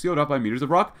passage was sealed off by meters of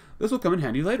rock. This will come in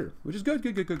handy later, which is good,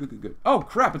 good. Oh,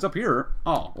 crap, it's up here.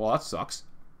 Oh, well, that sucks.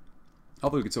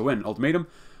 Hopefully we can still win. Ultimatum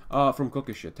from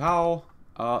Kokishatao.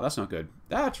 That's not good.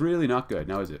 That's really not good.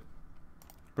 Now is it?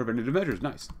 Preventative measures.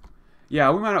 Nice. Yeah,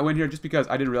 we might not win here just because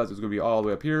I didn't realize it was going to be all the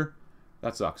way up here.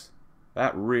 That sucks.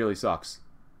 That really sucks.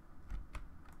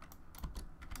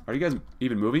 Are you guys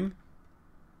even moving?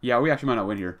 Yeah, we actually might not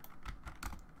win here.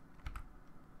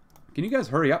 Can you guys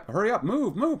hurry up? Hurry up.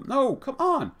 Move. No, come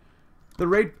on. The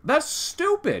raid. That's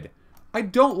stupid. I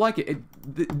don't like it.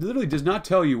 It literally does not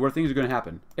tell you where things are going to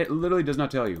happen. It literally does not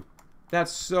tell you.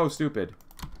 That's so stupid.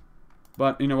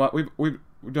 But you know what? We've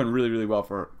done really well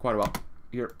for quite a while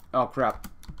here. Oh crap,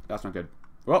 that's not good.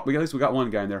 Well, at least we got one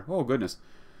guy in there. Oh goodness.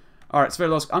 All right,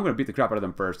 Sverdlovsk. I'm going to beat the crap out of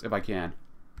them first if I can.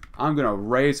 I'm going to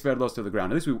raise Sverdlovsk to the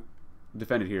ground. At least we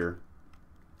defended here.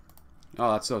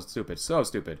 Oh, that's so stupid. So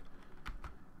stupid.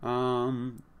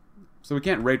 So we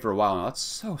can't raid for a while now. That's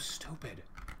so stupid.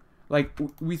 Like,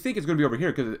 we think it's going to be over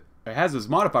here because it has this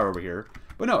modifier over here.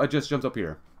 But no, it just jumps up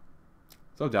here.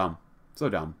 So dumb. So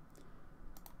dumb.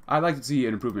 I'd like to see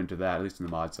an improvement to that, at least in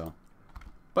the mod, so.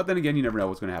 But then again, you never know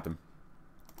what's going to happen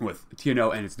with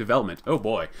TNO and its development. Oh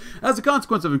boy. As a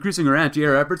consequence of increasing our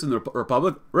anti-air efforts in the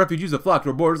Republic, refugees have flocked to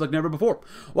our borders like never before.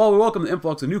 While we welcome the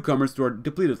influx of newcomers to our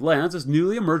depleted lands, this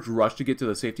newly emerged rush to get to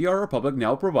the safety our Republic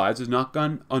now provides has not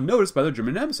gone unnoticed by the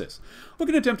German nemesis. We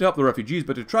can attempt to help the refugees,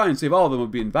 but to try and save all of them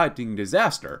would be inviting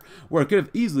disaster, where it could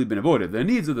have easily been avoided. The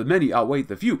needs of the many outweigh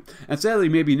the few, and sadly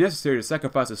it may be necessary to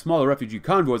sacrifice the smaller refugee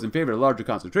convoys in favor of larger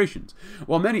concentrations.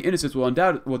 While many innocents will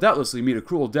doubtlessly meet a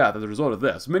cruel death as a result of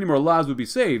this, many more lives would be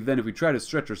saved than if we try to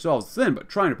stretch ourselves thin, but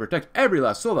trying to protect every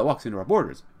last soul that walks into our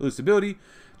borders. Lose stability,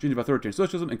 change of authoritarian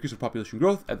socialism, increase of population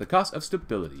growth at the cost of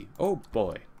stability. Oh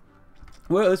boy.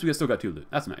 Well, at least we still got 2 loot.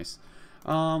 That's nice.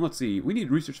 Let's see. We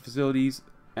need research facilities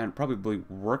and probably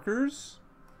workers.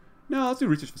 No, let's do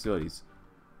research facilities.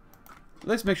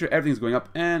 Let's make sure everything's going up,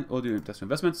 and we'll do industrial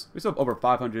investments. We still have over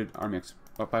 500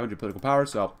 or 500 political power,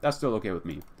 so that's still okay with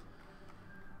me.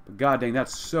 But god dang,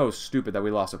 that's so stupid that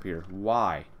we lost up here.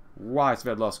 Why? Why,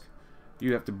 Sverdlovsk?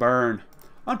 You have to burn.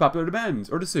 Unpopular demands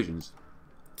or decisions.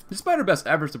 Despite our best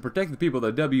efforts to protect the people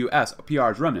of the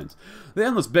WSPR's remnants, the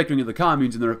endless bickering of the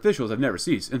communes and their officials have never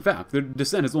ceased. In fact, their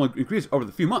dissent has only increased over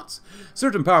the few months.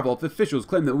 Certain powerful officials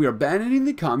claim that we are abandoning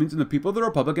the communes and the people of the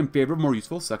Republic in favor of more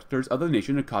useful sectors of the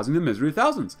nation and causing the misery of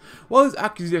thousands. While these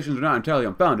accusations are not entirely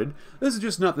unfounded, this is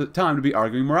just not the time to be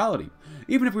arguing morality.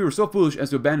 Even if we were so foolish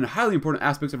as to abandon highly important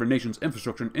aspects of our nation's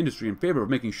infrastructure and industry in favor of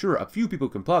making sure a few people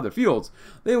can plow their fields,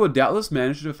 they would doubtless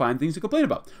manage to find things to complain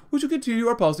about, which will continue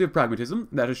our policy of pragmatism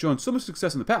that has shown so much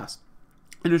success in the past,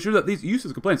 and ensure that these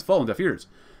useless complaints fall on deaf ears.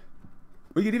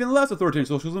 We get even less authoritarian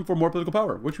socialism for more political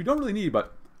power, which we don't really need,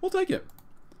 but we'll take it.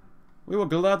 We will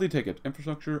gladly take it.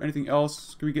 Infrastructure, anything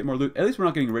else? Can we get more loot? At least we're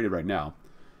not getting raided right now.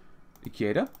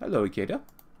 Ikeda. Hello, Ikeda.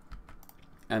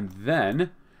 And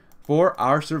then, for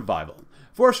our survival.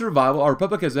 For survival, our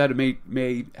Republic has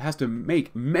to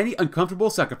make many uncomfortable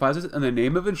sacrifices in the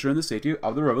name of ensuring the safety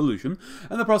of the revolution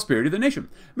and the prosperity of the nation.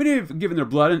 Many have given their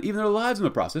blood and even their lives in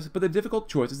the process, but the difficult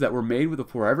choices that were made will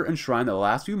forever enshrine the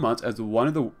last few months as one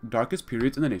of the darkest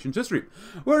periods in the nation's history.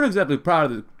 We're not exactly proud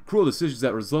of the cruel decisions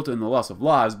that resulted in the loss of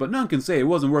lives, but none can say it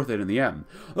wasn't worth it in the end.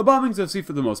 The bombings have ceased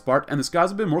for the most part, and the skies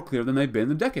have been more clear than they've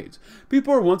been in decades.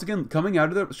 People are once again coming out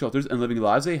of their shelters and living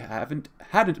lives they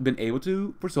hadn't been able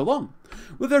to for so long,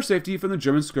 with their safety from the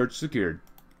German scourge secured.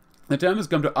 The time has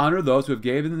come to honor those who have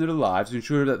given their lives to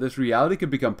ensure that this reality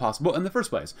could become possible in the first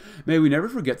place. May we never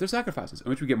forget their sacrifices, in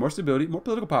which we get more stability, more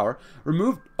political power,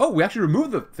 we actually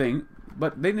removed the thing,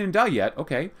 but they didn't die yet,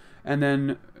 okay, and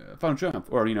then final triumph,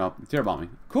 or, terror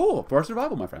bombing. Cool, for our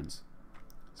survival, my friends.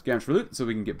 Scams for loot, so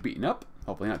we can get beaten up,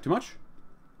 hopefully not too much.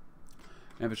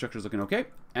 Infrastructure is looking okay,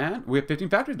 and we have 15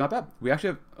 factories, not bad. We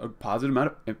actually have a positive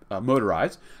amount of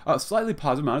motorized, a slightly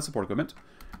positive amount of support equipment,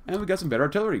 and we got some better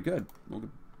artillery, good. We'll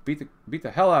beat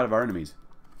the hell out of our enemies.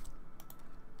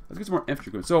 Let's get some more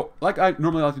infantry equipment. So, like I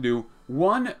normally like to do,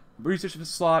 one research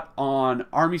slot on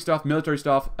army stuff, military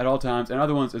stuff at all times, and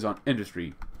other ones is on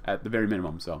industry at the very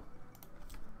minimum, so.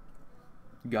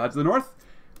 Gods of the North,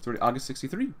 it's already August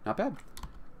 63, not bad.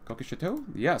 Coquille Chateau,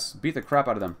 yes, beat the crap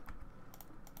out of them.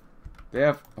 They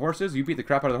have horses, you beat the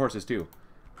crap out of the horses too.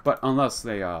 But unless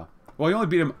they, well, you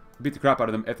only beat the crap out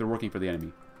of them if they're working for the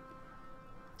enemy.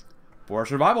 for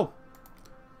survival.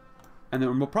 And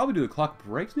then we'll probably do the clock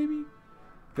breaks, maybe?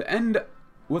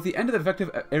 With the end of the effective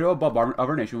aerial bombardment of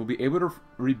our nation, we'll be able to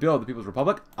rebuild the People's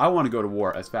Republic. I want to go to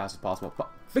war as fast as possible,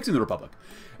 fixing the Republic.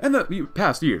 In the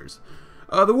past years,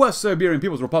 the West Siberian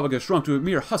People's Republic has shrunk to a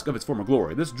mere husk of its former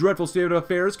glory. This dreadful state of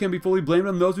affairs can be fully blamed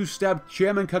on those who stabbed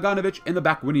Chairman Kaganovich in the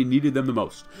back when he needed them the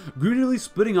most, greedily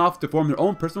splitting off to form their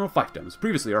own personal fiefdoms.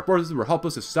 Previously, our forces were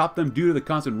helpless to stop them due to the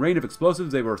constant rain of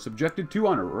explosives they were subjected to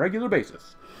on a regular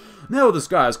basis. Now the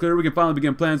sky is clear, we can finally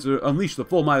begin plans to unleash the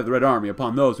full might of the Red Army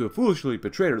upon those who have foolishly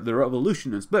betrayed the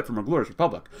revolution and split from our glorious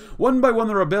republic. One by one,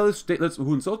 the rebellious statelets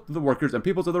who insult the workers and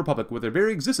peoples of the republic with their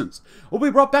very existence will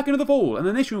be brought back into the fold, and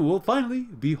the nation will finally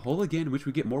be whole again, in which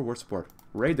we get more war support.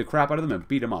 Raid the crap out of them and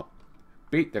beat them up.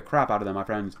 Beat the crap out of them, my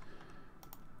friends.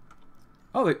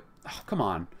 Oh, come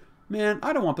on. Man,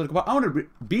 I don't want political power. I want to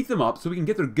beat them up so we can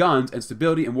get their guns and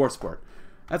stability and war support.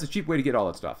 That's a cheap way to get all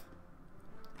that stuff.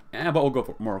 But we'll go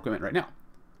for more equipment right now.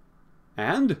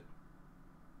 And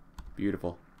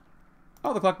beautiful.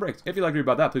 Oh, the clock breaks. If you'd like to read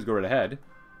about that, please go right ahead.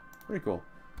 Very cool.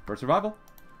 For survival,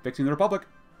 fixing the Republic.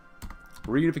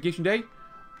 Reunification Day.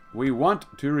 We want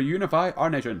to reunify our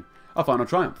nation. A final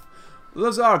triumph.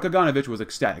 Lazar Kaganovich was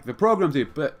ecstatic. The programs he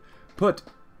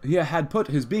had put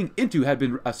his being into had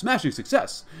been a smashing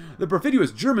success. The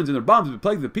perfidious Germans and their bombs had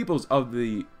plagued the peoples of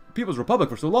the People's Republic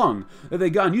for so long that they'd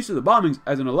gotten used to the bombings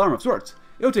as an alarm of sorts.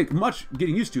 It would take much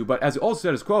getting used to, but as the old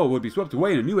status quo would be swept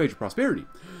away in a new age of prosperity.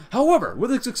 However, with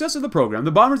the success of the program,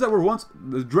 the bombers that were once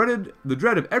the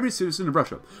dread of every citizen of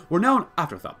Russia were now an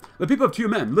afterthought. The people of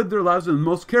Tyumen lived their lives in the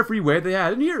most carefree way they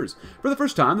had in years. For the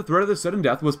first time, the threat of their sudden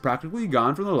death was practically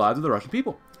gone from the lives of the Russian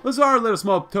people. Lazar lit a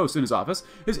small toast in his office,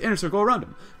 his inner circle around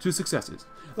him, to successes.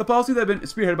 The policy that had been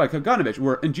spearheaded by Kaganovich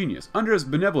were ingenious. Under his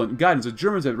benevolent guidance, the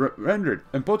Germans had rendered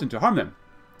impotent to harm them.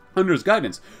 Under his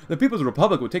guidance, the People's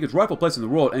Republic would take its rightful place in the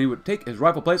world, and he would take his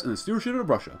rightful place in the stewardship of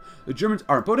Russia. The Germans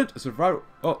are impotent. The survival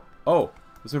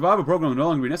program will no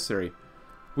longer be necessary.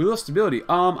 We lose stability.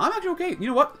 I'm actually okay. You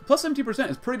know what? Plus 17%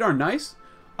 is pretty darn nice.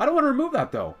 I don't want to remove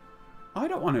that, though. I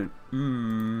don't want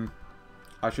to...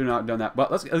 I should not have done that. But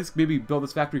let's at least maybe build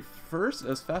this factory first,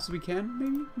 as fast as we can,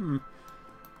 maybe?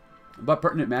 But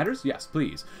pertinent matters? Yes,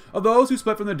 please. Of those who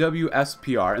split from the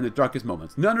WSPR in the darkest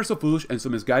moments, none are so foolish and so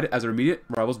misguided as our immediate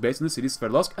rivals based in the cities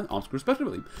Sverdlovsk and Omsk,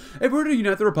 respectively. If we were to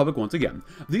unite the Republic once again,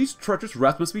 these treacherous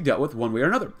rats must be dealt with one way or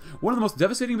another. One of the most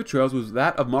devastating betrayals was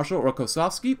that of Marshal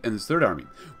Rokossovsky and his Third Army.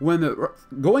 When the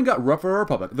going got rough for our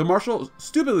Republic, the Marshal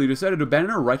stupidly decided to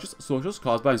abandon a righteous socialist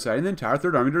cause by inciting the entire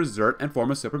Third Army to desert and form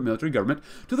a separate military government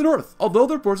to the north. Although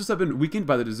their forces have been weakened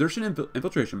by the desertion and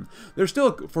infiltration, they're still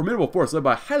a formidable force led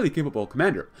by a highly capable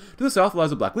commander. To the south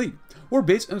lies the Black League, or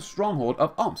based in the stronghold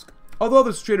of Omsk. Although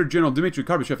the traitor General Dmitry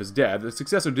Karbyshev is dead, the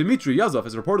successor Dmitry Yazov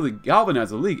has reportedly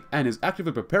galvanized the League and is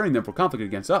actively preparing them for conflict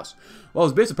against us. While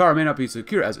his base of power may not be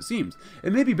secure as it seems,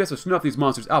 it may be best to snuff these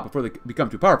monsters out before they become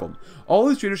too powerful. All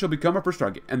these traitors shall become our first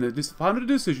target, and the final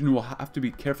decision will have to be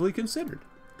carefully considered.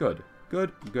 Good.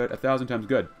 Good. Good. 1,000 times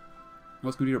good.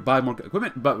 Let's go to buy more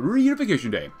equipment, but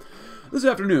Reunification Day. This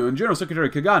afternoon, General Secretary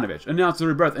Kaganovich announced the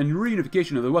rebirth and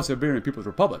reunification of the West Siberian People's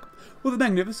Republic, with a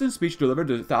magnificent speech delivered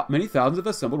to many thousands of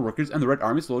assembled workers and the Red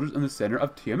Army soldiers in the center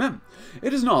of Tyumen.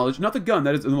 It is knowledge, not the gun,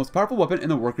 that is the most powerful weapon in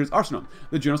the workers' arsenal,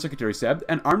 the General Secretary said,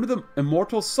 and armed with the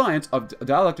immortal science of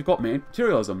dialectical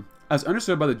materialism. As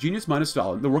understood by the genius mind of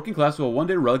Stalin, the working class will one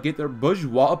day relegate their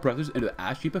bourgeois oppressors into the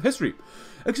ash heap of history.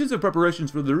 Extensive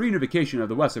preparations for the reunification of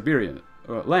the West Siberian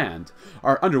land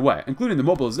are underway, including the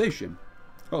mobilization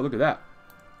look at that,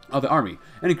 of the army,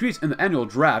 an increase in the annual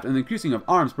draft, and the increasing of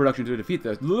arms production to defeat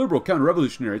the liberal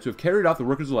counter-revolutionaries who have carried off the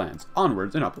workers' lands,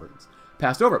 onwards and upwards.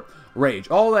 Passed over. Rage.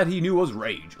 All that he knew was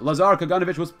rage. Lazar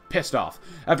Kaganovich was pissed off.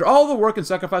 After all the work and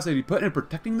sacrifice that he put in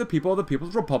protecting the people of the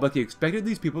People's Republic, he expected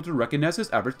these people to recognize his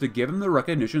efforts, to give him the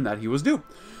recognition that he was due.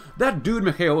 That dude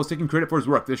Mikhail was taking credit for his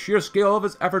work. The sheer scale of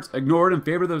his efforts ignored in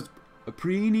favor of those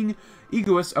preening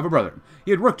egoist of a brother.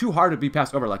 He had worked too hard to be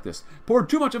passed over like this, poured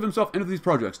too much of himself into these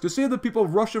projects, to save the people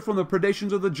of Russia from the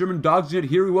predations of the German dogs, yet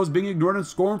here he was being ignored and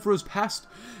scorned for his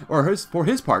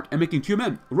part, and making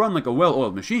Tyumen run like a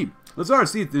well-oiled machine. Lazar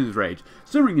seethed in his rage,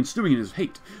 simmering and stewing in his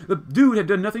hate. The dude had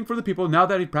done nothing for the people now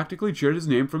that he practically cheered his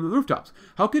name from the rooftops.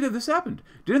 How could this happen?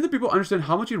 Didn't the people understand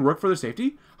how much he'd worked for their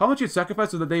safety? How much he'd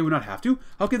sacrificed so that they would not have to?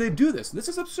 How could they do this? This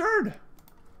is absurd.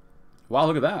 Wow,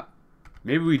 look at that.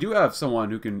 Maybe we do have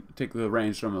someone who can take the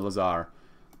reins from Lazar.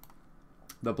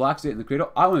 The Black State and the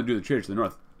Cradle. I want to do the Traitors to the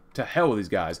north. to hell with these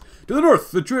guys. To the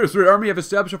north, the Traitors' Red Army have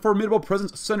established a formidable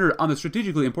presence centered on the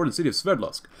strategically important city of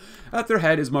Sverdlovsk. At their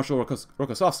head is Marshal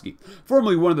Rokossovsky,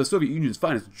 formerly one of the Soviet Union's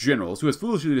finest generals, who has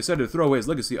foolishly decided to throw away his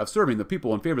legacy of serving the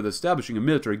people in favor of establishing a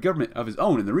military government of his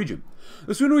own in the region.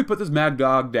 The sooner we put this mad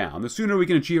dog down, the sooner we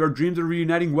can achieve our dreams of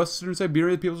reuniting Western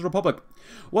Siberia People's Republic.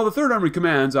 While the Third Army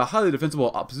commands a highly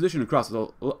defensible position across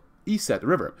the east at the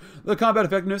river, the combat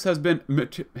effectiveness has been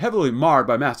heavily marred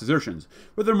by mass desertions.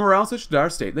 With their morale in such dire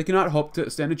state, they cannot hope to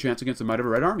stand a chance against the might of a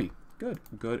Red Army. Good,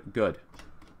 good, good.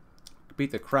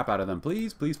 Beat the crap out of them,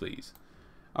 please, please, please.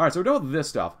 Alright, so we're done with this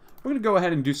stuff. We're going to go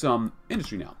ahead and do some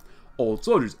industry now. Old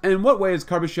soldiers. And in what way is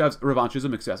Karbyshev's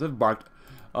revanchism excessive? Barked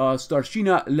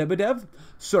Starshina Lebedev.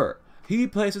 Sir, he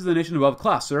places the nation above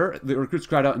class, sir. The recruits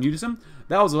cried out in unison.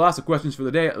 That was the last of questions for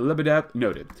the day, Lebedev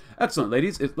noted. Excellent,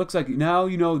 ladies. It looks like now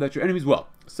you know that your enemies well.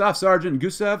 Staff Sergeant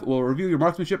Gusev will review your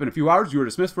marksmanship in a few hours. You are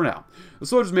dismissed for now. The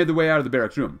soldiers made their way out of the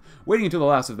barracks room. Waiting until the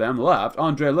last of them left,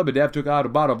 Andrei Lebedev took out a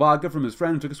bottle of vodka from his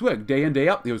friend and took a swig. Day in, day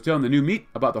out, he was telling the new meat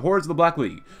about the hordes of the Black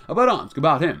League. About Omsk,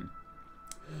 about him.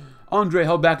 Andrei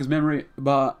held back his memory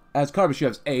as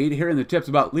Karbyshev's aide, hearing the tips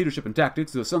about leadership and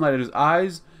tactics. The sunlight in his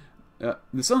eyes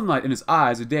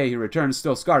the day he returned,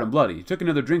 still scarred and bloody. He took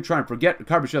another drink, trying to forget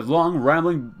Karbyshev's long,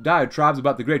 rambling diatribes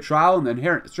about the great trial and the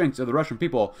inherent strengths of the Russian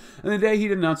people, and the day he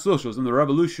denounced socialism, the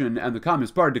revolution, and the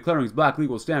Communist Party, declaring his Black League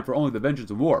will stand for only the vengeance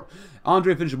of war.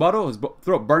 Andrei finished the bottle, his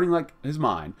throat burning like his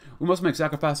mind. We must make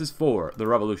sacrifices for the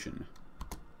revolution.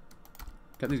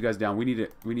 Cut these guys down. We need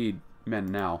it. We need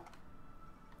men now.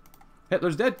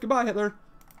 Hitler's dead. Goodbye, Hitler.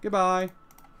 Goodbye.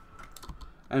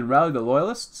 And rally the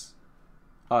loyalists.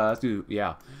 Let's do,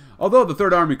 yeah. Although the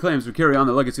Third Army claims to carry on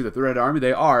the legacy of the Red Army,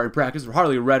 they are, in practice,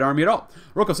 hardly a Red Army at all.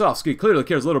 Rokossovsky clearly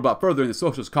cares little about furthering the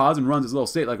socialist cause and runs his little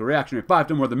state like a reactionary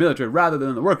fiefdom where the military rather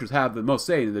than the workers have the most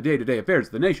say in the day-to-day affairs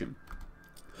of the nation.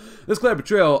 This clear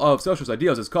betrayal of socialist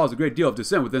ideals has caused a great deal of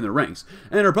dissent within their ranks,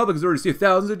 and the Republic has already seen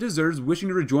thousands of deserters wishing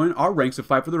to rejoin our ranks to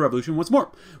fight for the revolution once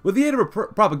more. With the aid of a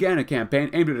propaganda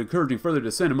campaign aimed at encouraging further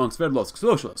dissent among Sverdlovsk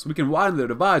socialists, we can widen the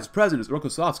divides present in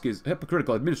Rokossovsky's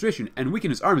hypocritical administration and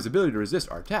weaken his army's ability to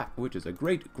resist our attack, which is a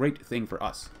great, great thing for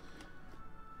us.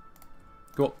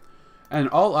 Cool. And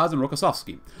all eyes on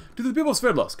Rokossovsky. To the people of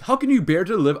Sverdlovsk, how can you bear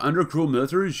to live under a cruel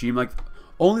military regime like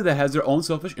only that has their own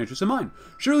selfish interests in mind?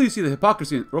 Surely you see the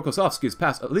hypocrisy in Rokossovsky's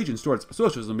past allegiance towards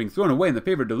socialism being thrown away in the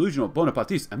favor of delusional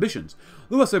Bonapartist ambitions.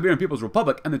 The West Siberian People's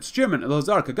Republic and its chairman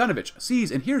Lazar Kaganovich sees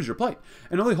and hears your plight,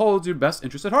 and only holds your best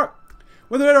interests at heart.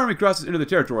 When the Red Army crosses into the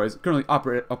territories currently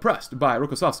oppressed by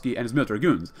Rokossovsky and his military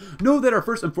goons, know that our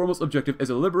first and foremost objective is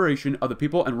the liberation of the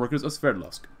people and workers of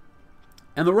Sverdlovsk,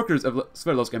 and the workers of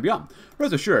Sverdlovsk and beyond.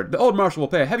 Rest assured, the old marshal will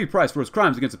pay a heavy price for his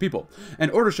crimes against the people, and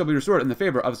order shall be restored in the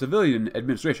favor of a civilian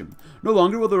administration. No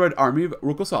longer will the Red Army of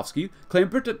Rokossovsky claim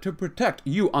to protect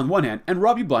you on one hand and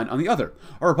rob you blind on the other.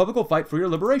 Our republic will fight for your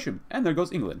liberation. And there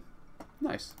goes England.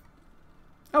 Nice.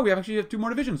 Oh, we actually have 2 more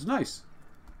divisions. Nice.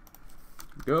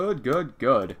 Good, good,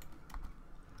 good.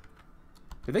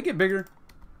 Did they get bigger?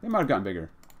 They might have gotten bigger.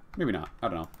 Maybe not. I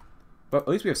don't know. But at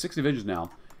least we have 6 divisions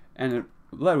now, and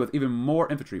led with even more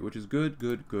infantry, which is good,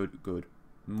 good, good, good.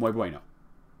 Muy bueno.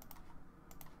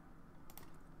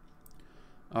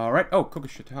 Alright. Oh,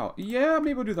 Kokoshatao. Yeah,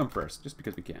 maybe we'll do them first, just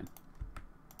because we can.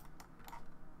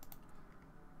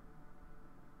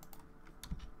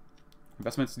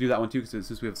 Investments to do that one too, because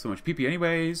since we have so much PP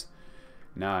anyways.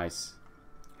 Nice.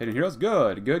 Hidden heroes.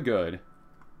 Good, good, good.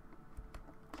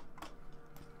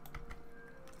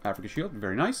 Africa Shield.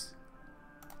 Very nice.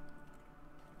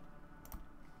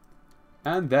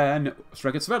 And then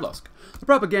strike at Sverdlovsk. The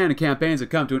propaganda campaigns have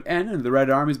come to an end, and the Red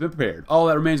Army has been prepared. All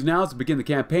that remains now is to begin the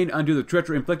campaign to undo the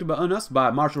treachery inflicted on us by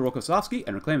Marshal Rokossovsky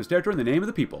and reclaim his territory in the name of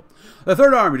the people. The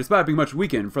Third Army, despite being much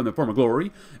weakened from their former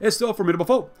glory, is still a formidable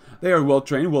foe. They are well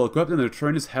trained, well equipped, and their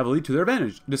train is heavily to their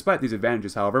advantage. Despite these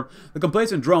advantages, however, the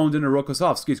complacent drones under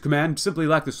Rokossovsky's command simply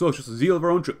lack the socialist zeal of our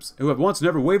own troops, who have once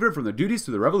never wavered from their duties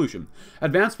to the revolution.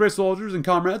 Advanced brave soldiers and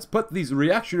comrades, put these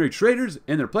reactionary traitors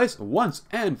in their place once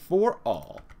and for all.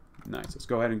 Nice. Let's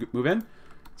go ahead and move in.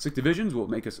 6 divisions will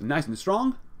make us nice and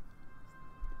strong.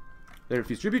 They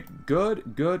refuse tribute.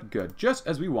 Good, good, good. Just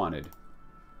as we wanted.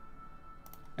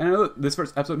 And I know this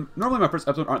first episode, normally my first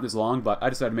episode aren't this long, but I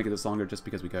decided to make it this longer just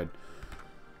because we could.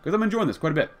 Because I'm enjoying this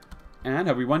quite a bit. And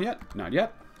have we won yet? Not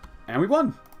yet. And we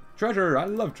won. Treasure. I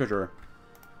love treasure.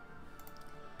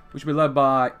 We should be led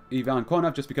by Ivan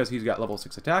Konov just because he's got level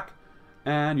 6 attack.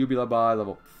 And you'll be led by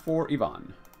level 4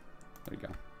 Ivan. There you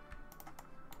go.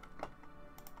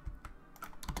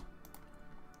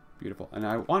 Beautiful. And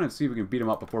I wanted to see if we can beat him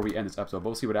up before we end this episode, but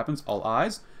we'll see what happens. All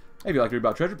eyes. If you'd like to read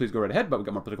about treasure, please go right ahead, but we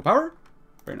got more political power.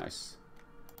 Very nice.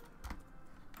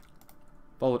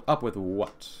 Followed up with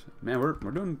what? Man, we're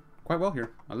doing quite well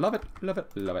here. I love it, love it,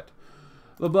 love it.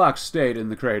 The Black State in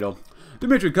the cradle.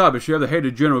 Dmitry Kabyshev, the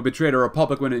hated general who betrayed our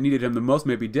republic when it needed him the most,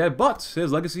 may be dead, but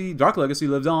his legacy, dark legacy,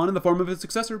 lives on in the form of his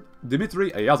successor,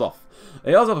 Dmitry Ayazov.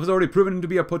 Ayazov has already proven to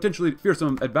be a potentially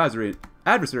fearsome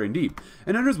adversary indeed,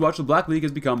 and under his watch, the Black League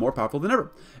has become more powerful than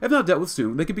ever. If not dealt with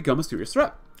soon, they could become a serious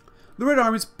threat. The Red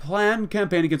Army's planned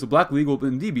campaign against the Black League will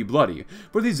indeed be bloody,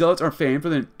 for these zealots are famed for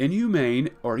their inhuman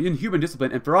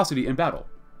discipline and ferocity in battle.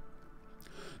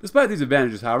 Despite these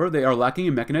advantages, however, they are lacking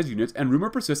in mechanized units, and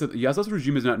rumor persists that Yazov's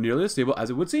regime is not nearly as stable as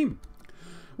it would seem.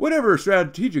 Whatever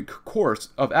strategic course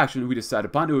of action we decide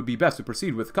upon, it would be best to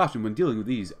proceed with caution when dealing with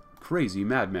these crazy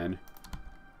madmen.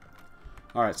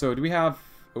 Alright, so do we have...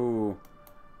 Oh,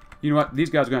 you know what?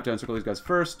 These guys are going to have to encircle these guys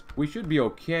first. We should be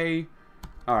okay.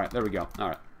 Alright, there we go.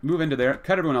 Alright, move into there.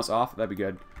 Cut everyone else off. That'd be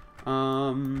good.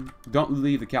 Don't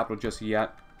leave the capital just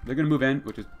yet. They're going to move in,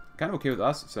 which is kind of okay with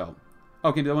us, so...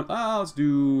 Okay, let's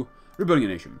do rebuilding a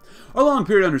nation. Our long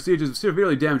period under siege has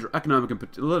severely damaged our economic and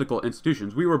political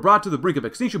institutions. We were brought to the brink of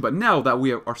extinction, but now that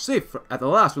we are safe at the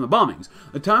last from the bombings,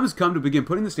 the time has come to begin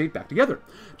putting the state back together.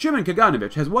 Chairman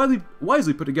Kaganovich has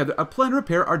wisely put together a plan to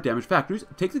repair our damaged factories,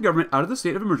 take the government out of the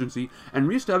state of emergency, and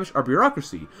reestablish our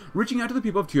bureaucracy, reaching out to the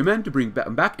people of Tyumen to bring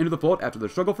them back into the fold after their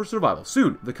struggle for survival.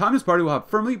 Soon, the Communist Party will have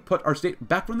firmly put our state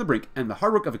back from the brink, and the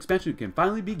hard work of expansion can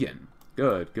finally begin.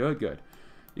 Good, good, good.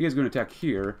 You guys are going to attack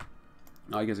here.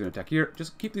 Oh, you guys are going to attack here.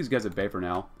 Just keep these guys at bay for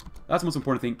now. That's the most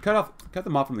important thing. Cut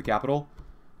them off from the capital.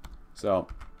 So,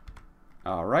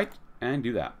 alright. And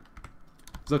do that.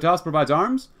 Zotalis provides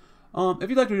arms. If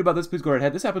you'd like to read about this, please go right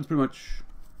ahead. This happens pretty much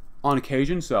on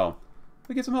occasion, so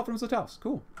we get some help from Zotalis.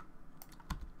 Cool.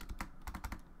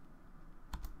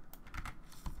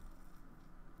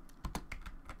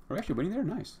 We're actually winning there?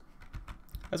 Nice.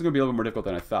 That's going to be a little bit more difficult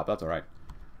than I thought, but that's alright.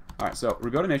 Alright, so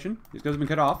rebuild a nation. These guys have been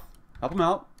cut off. Help them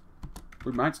out.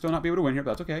 We might still not be able to win here,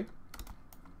 but that's okay.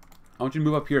 I want you to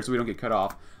move up here so we don't get cut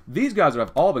off. These guys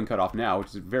have all been cut off now, which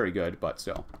is very good, but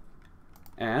still.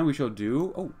 And we shall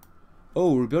do...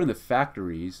 Oh, rebuilding the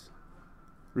factories.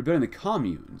 Rebuilding the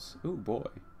communes. Oh, boy.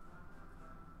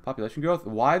 Population growth.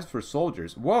 Wives for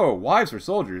soldiers. Whoa, wives for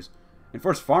soldiers.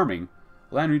 Enforced farming.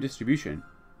 Land redistribution.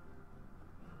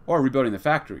 Or rebuilding the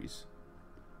factories.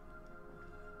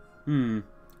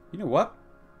 You know what?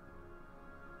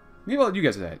 Maybe I'll let you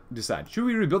guys decide. Should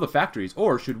we rebuild the factories,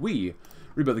 or should we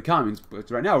rebuild the communes? But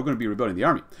right now, we're going to be rebuilding the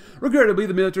army. Regrettably,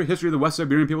 the military history of the West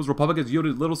Siberian People's Republic has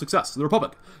yielded little success. The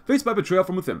Republic, faced by betrayal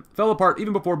from within, fell apart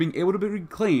even before being able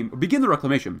to begin the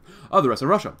reclamation of the rest of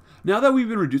Russia. Now that we've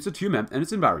been reduced to Tyumen and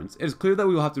its environs, it is clear that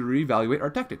we will have to reevaluate our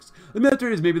tactics. The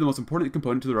military is maybe the most important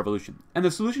component to the revolution, and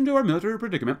the solution to our military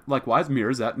predicament likewise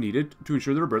mirrors that needed to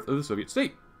ensure the rebirth of the Soviet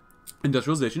state.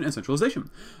 Industrialization and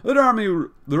centralization. The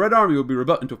Red Army will be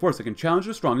rebuilt into a force that can challenge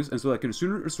the strongest, and so that can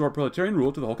sooner restore proletarian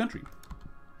rule to the whole country.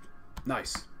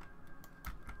 Nice.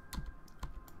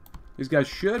 These guys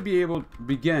should be able to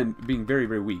begin being very,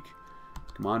 very weak.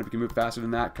 Come on, if you can move faster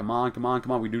than that. Come on, come on,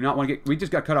 come on. We do not want to get... We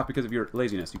just got cut off because of your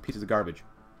laziness, you pieces of garbage.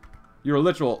 Your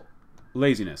literal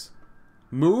laziness.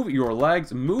 Move your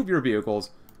legs, move your vehicles.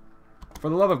 For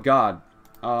the love of God.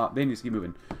 They need to keep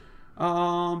moving.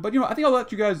 But, you know, I think I'll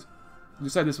let you guys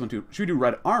decide this one, too. Should we do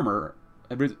red armor,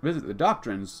 visit the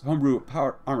doctrines, homebrew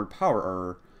armored power,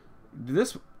 or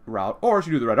this route, or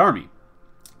should we do the red army?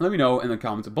 Let me know in the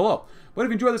comments below. But if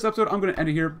you enjoyed this episode, I'm going to end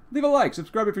it here. Leave a like,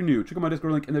 subscribe if you're new, check out my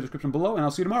Discord link in the description below, and I'll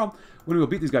see you tomorrow when we will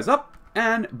beat these guys up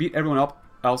and beat everyone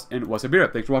else in West Siberia.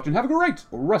 Thanks for watching. Have a great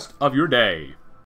rest of your day.